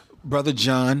 Brother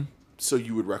John. So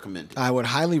you would recommend it? I would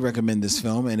highly recommend this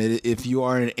film. And if you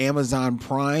are an Amazon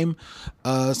Prime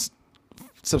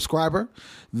subscriber,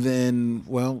 then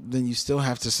you still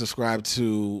have to subscribe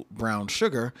to Brown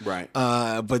Sugar. Right.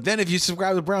 But then if you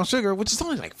subscribe to Brown Sugar, which is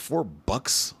only like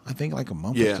 $4, I think, like a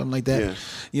month or something like that,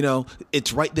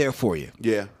 it's right there for you.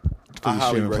 Yeah. I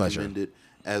highly recommend pleasure. it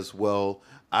as well.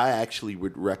 I actually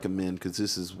would recommend, because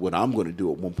this is what I'm going to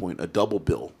do at one point, a double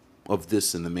bill of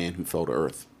this and The Man Who Fell to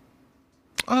Earth.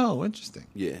 Oh, interesting.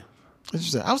 Yeah.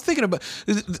 Interesting. I was thinking about,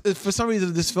 for some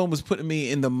reason, this film was putting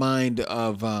me in the mind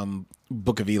of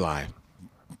Book of Eli.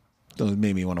 So it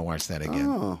made me want to watch that again.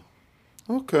 Oh,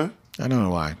 okay. I don't know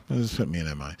why. It just put me in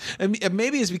that mind. And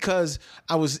maybe it's because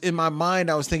I was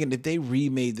thinking if they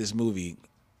remade this movie,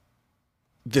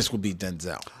 this would be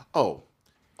Denzel. Oh,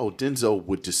 Denzel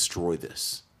would destroy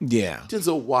this. Yeah.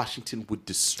 Denzel Washington would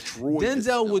destroy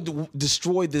Denzel would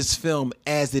destroy this film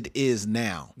as it is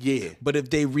now. Yeah. But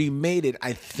if they remade it,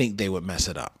 I think they would mess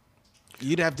it up.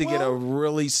 You'd have to get a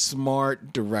really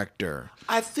smart director.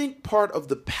 I think part of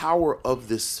the power of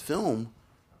this film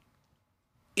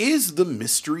is the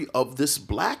mystery of this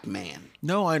black man.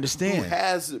 No, I understand.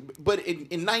 But in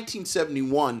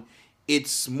 1971,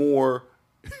 it's more,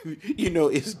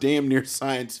 it's damn near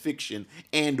science fiction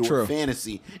or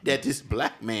fantasy that this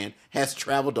black man has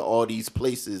traveled to all these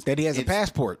places. That he has a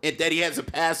passport. And that he has a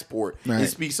passport and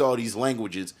speaks all these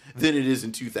languages than it is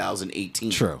in 2018.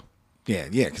 True. Yeah,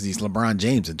 because he's LeBron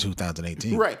James in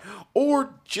 2018. Right.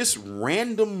 Or just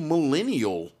random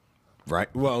millennial. Right.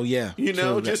 Well, yeah.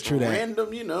 True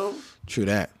random, True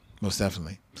that. Most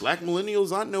definitely. Black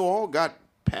millennials I know all got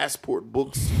passport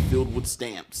books filled with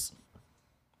stamps.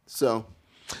 So,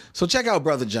 So check out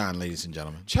Brother John, ladies and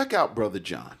gentlemen. Check out Brother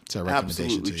John. It's our recommendation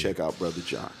Absolutely to you. check out Brother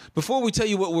John. Before we tell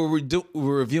you what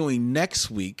we're reviewing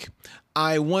next week,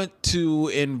 I want to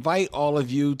invite all of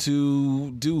you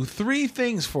to do 3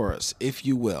 things for us, if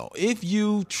you will. If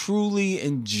you truly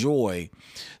enjoy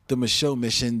the Micheaux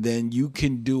Mission, then you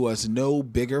can do us no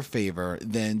bigger favor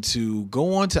than to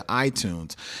go on to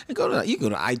iTunes and you go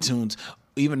to iTunes.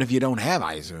 Even if you don't have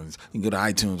iTunes, you can go to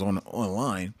iTunes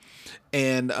online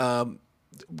and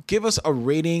give us a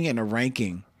rating and a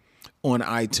ranking on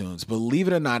iTunes. Believe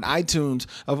it or not, iTunes,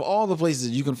 of all the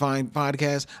places you can find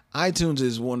podcasts, iTunes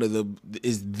is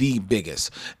the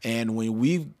biggest. And when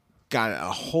we've got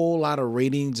a whole lot of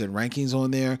ratings and rankings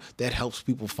on there, that helps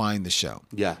people find the show.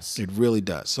 Yes. It really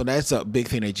does. So that's a big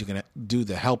thing that you can do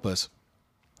to help us.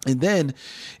 And then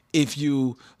if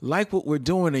you like what we're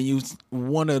doing and you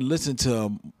want to listen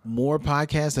to more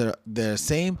podcasts that are the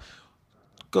same,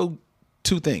 go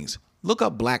 2 things. Look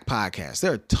up Black podcasts.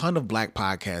 There are a ton of Black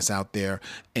podcasts out there.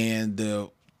 And the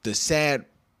sad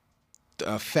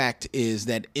fact is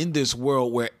that in this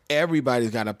world where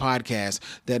everybody's got a podcast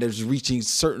that is reaching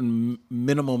certain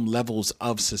minimum levels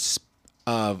of success,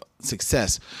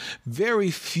 very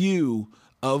few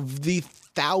of the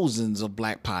thousands of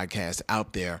Black podcasts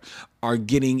out there are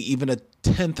getting even a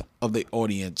 10th of the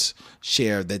audience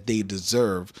share that they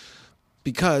deserve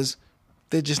because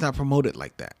they're just not promoted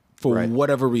like that for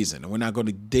whatever reason. And we're not going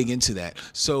to dig into that.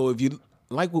 So if you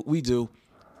like what we do,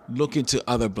 look into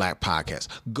other Black podcasts.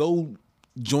 Go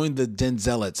join the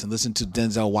Denzelites and listen to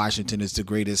Denzel Washington is the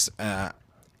greatest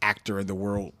actor in the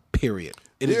world, period.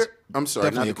 I'm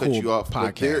sorry, not to cut you off, podcast.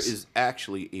 but there is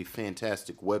actually a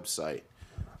fantastic website.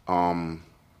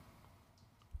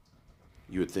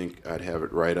 You would think I'd have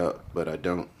it right up, but I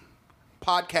don't.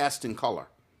 Podcast in Color.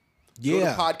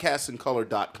 Yeah. Go to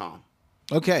podcastincolor.com.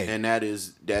 Okay. And that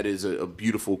is a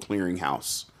beautiful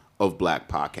clearinghouse of Black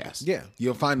podcasts. Yeah,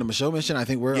 you'll find the Micheaux Mission. I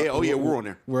think we're we're on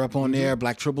there. We're up on there.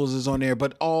 Black Tribbles is on there,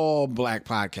 but all Black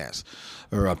podcasts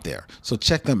are up there. So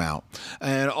check them out,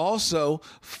 and also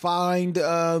find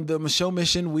the Micheaux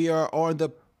Mission. We are on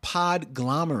the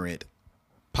Podglomerate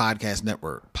podcast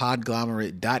network.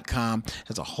 Podglomerate.com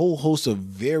has a whole host of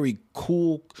very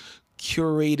cool,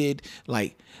 curated,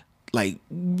 like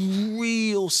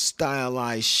real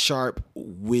stylized, sharp,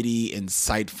 witty,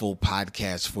 insightful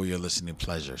podcasts for your listening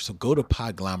pleasure. So go to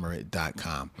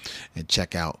podglomerate.com and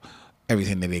check out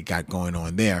everything that they got going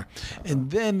on there.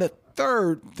 And then the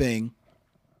third thing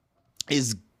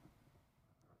is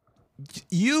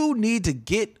you need to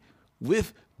get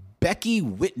with Becky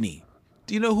Whitney.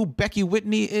 Do you know who Becky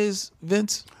Whitney is,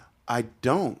 Vince? I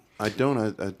don't. I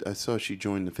saw she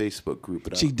joined the Facebook group.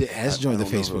 But She has joined the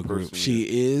Facebook group.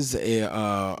 She is a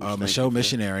Micheaux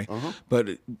missionary.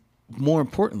 But more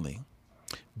importantly,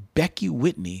 Becky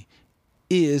Whitney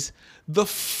is the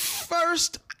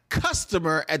first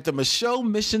customer at the Micheaux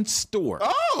Mission store.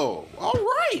 Oh, all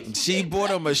right. She bought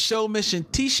a Micheaux Mission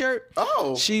t-shirt.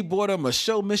 Oh. She bought a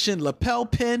Micheaux Mission lapel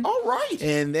pin. All right.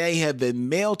 And they have been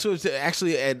mailed to her.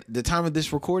 Actually, at the time of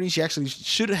this recording, she actually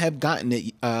should have gotten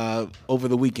it over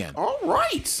the weekend. All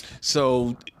right.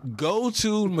 So go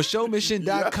to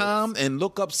MicheauxMission.com and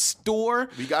look up store.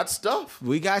 We got stuff.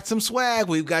 We got some swag.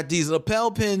 We've got these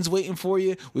lapel pins waiting for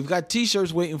you. We've got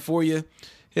t-shirts waiting for you.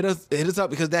 Hit us up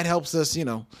because that helps us,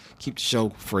 keep the show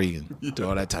free and do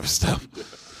all that type of stuff.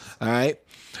 All right.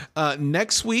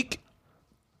 Next week,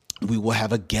 we will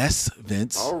have a guest,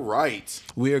 Vince. All right.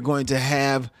 We are going to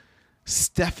have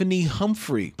Stephanie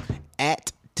Humphrey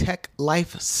at Tech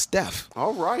Life Steph.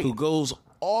 All right. Who goes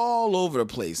all over the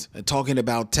place and talking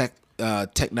about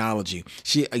technology.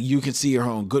 You can see her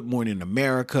on Good Morning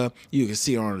America. You can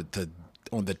see her on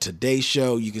the Today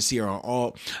Show. You can see her on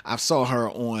all. I saw her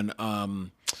on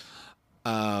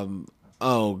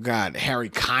Harry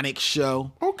Connick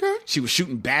show. Okay. She was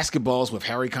shooting basketballs with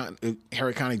Harry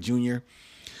Connick Jr.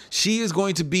 She is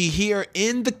going to be here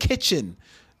in the kitchen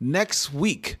next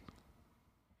week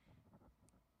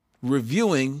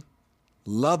reviewing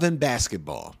Love and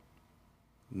Basketball.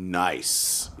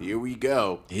 Nice. Here we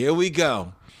go. Here we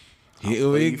go.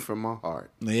 From my heart.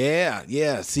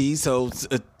 Yeah. See, so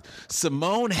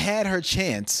Simone had her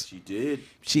chance. She did.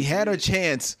 She had her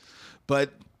chance,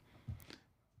 but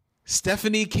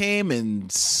Stephanie came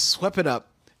and swept it up,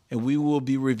 and we will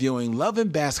be reviewing Love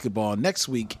and Basketball next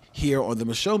week here on the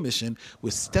Micheaux Mission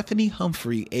with Stephanie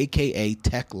Humphrey, a.k.a.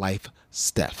 Tech Life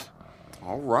Steph.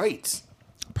 All right.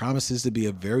 Promises to be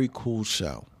a very cool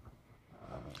show.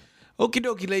 Okie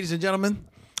dokie, ladies and gentlemen.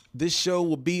 This show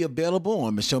will be available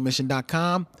on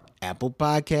MicheauxMission.com Apple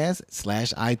Podcasts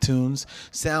 / iTunes,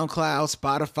 SoundCloud,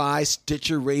 Spotify,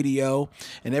 Stitcher Radio,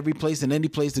 and every place and any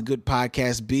place the good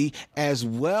podcasts be, as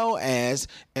well as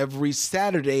every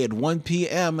Saturday at 1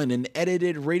 p.m. in an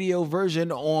edited radio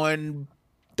version on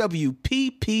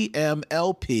WPPM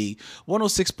LP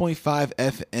 106.5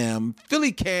 FM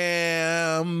Philly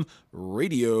Cam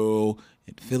Radio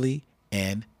in Philly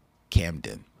and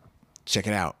Camden. Check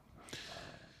it out.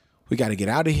 We got to get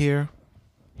out of here.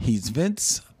 He's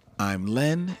Vince. I'm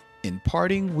Len. In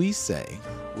parting, we say,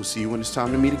 we'll see you when it's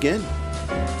time to meet again.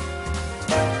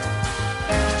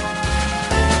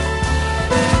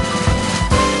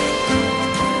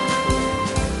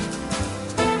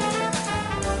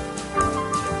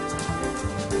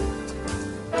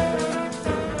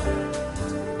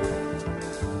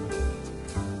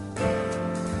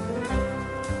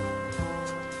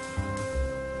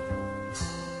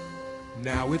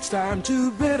 Now it's time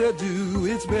to bid adieu.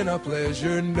 It's been a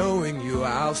pleasure knowing you.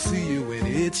 I'll see you when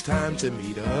it's time to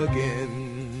meet again.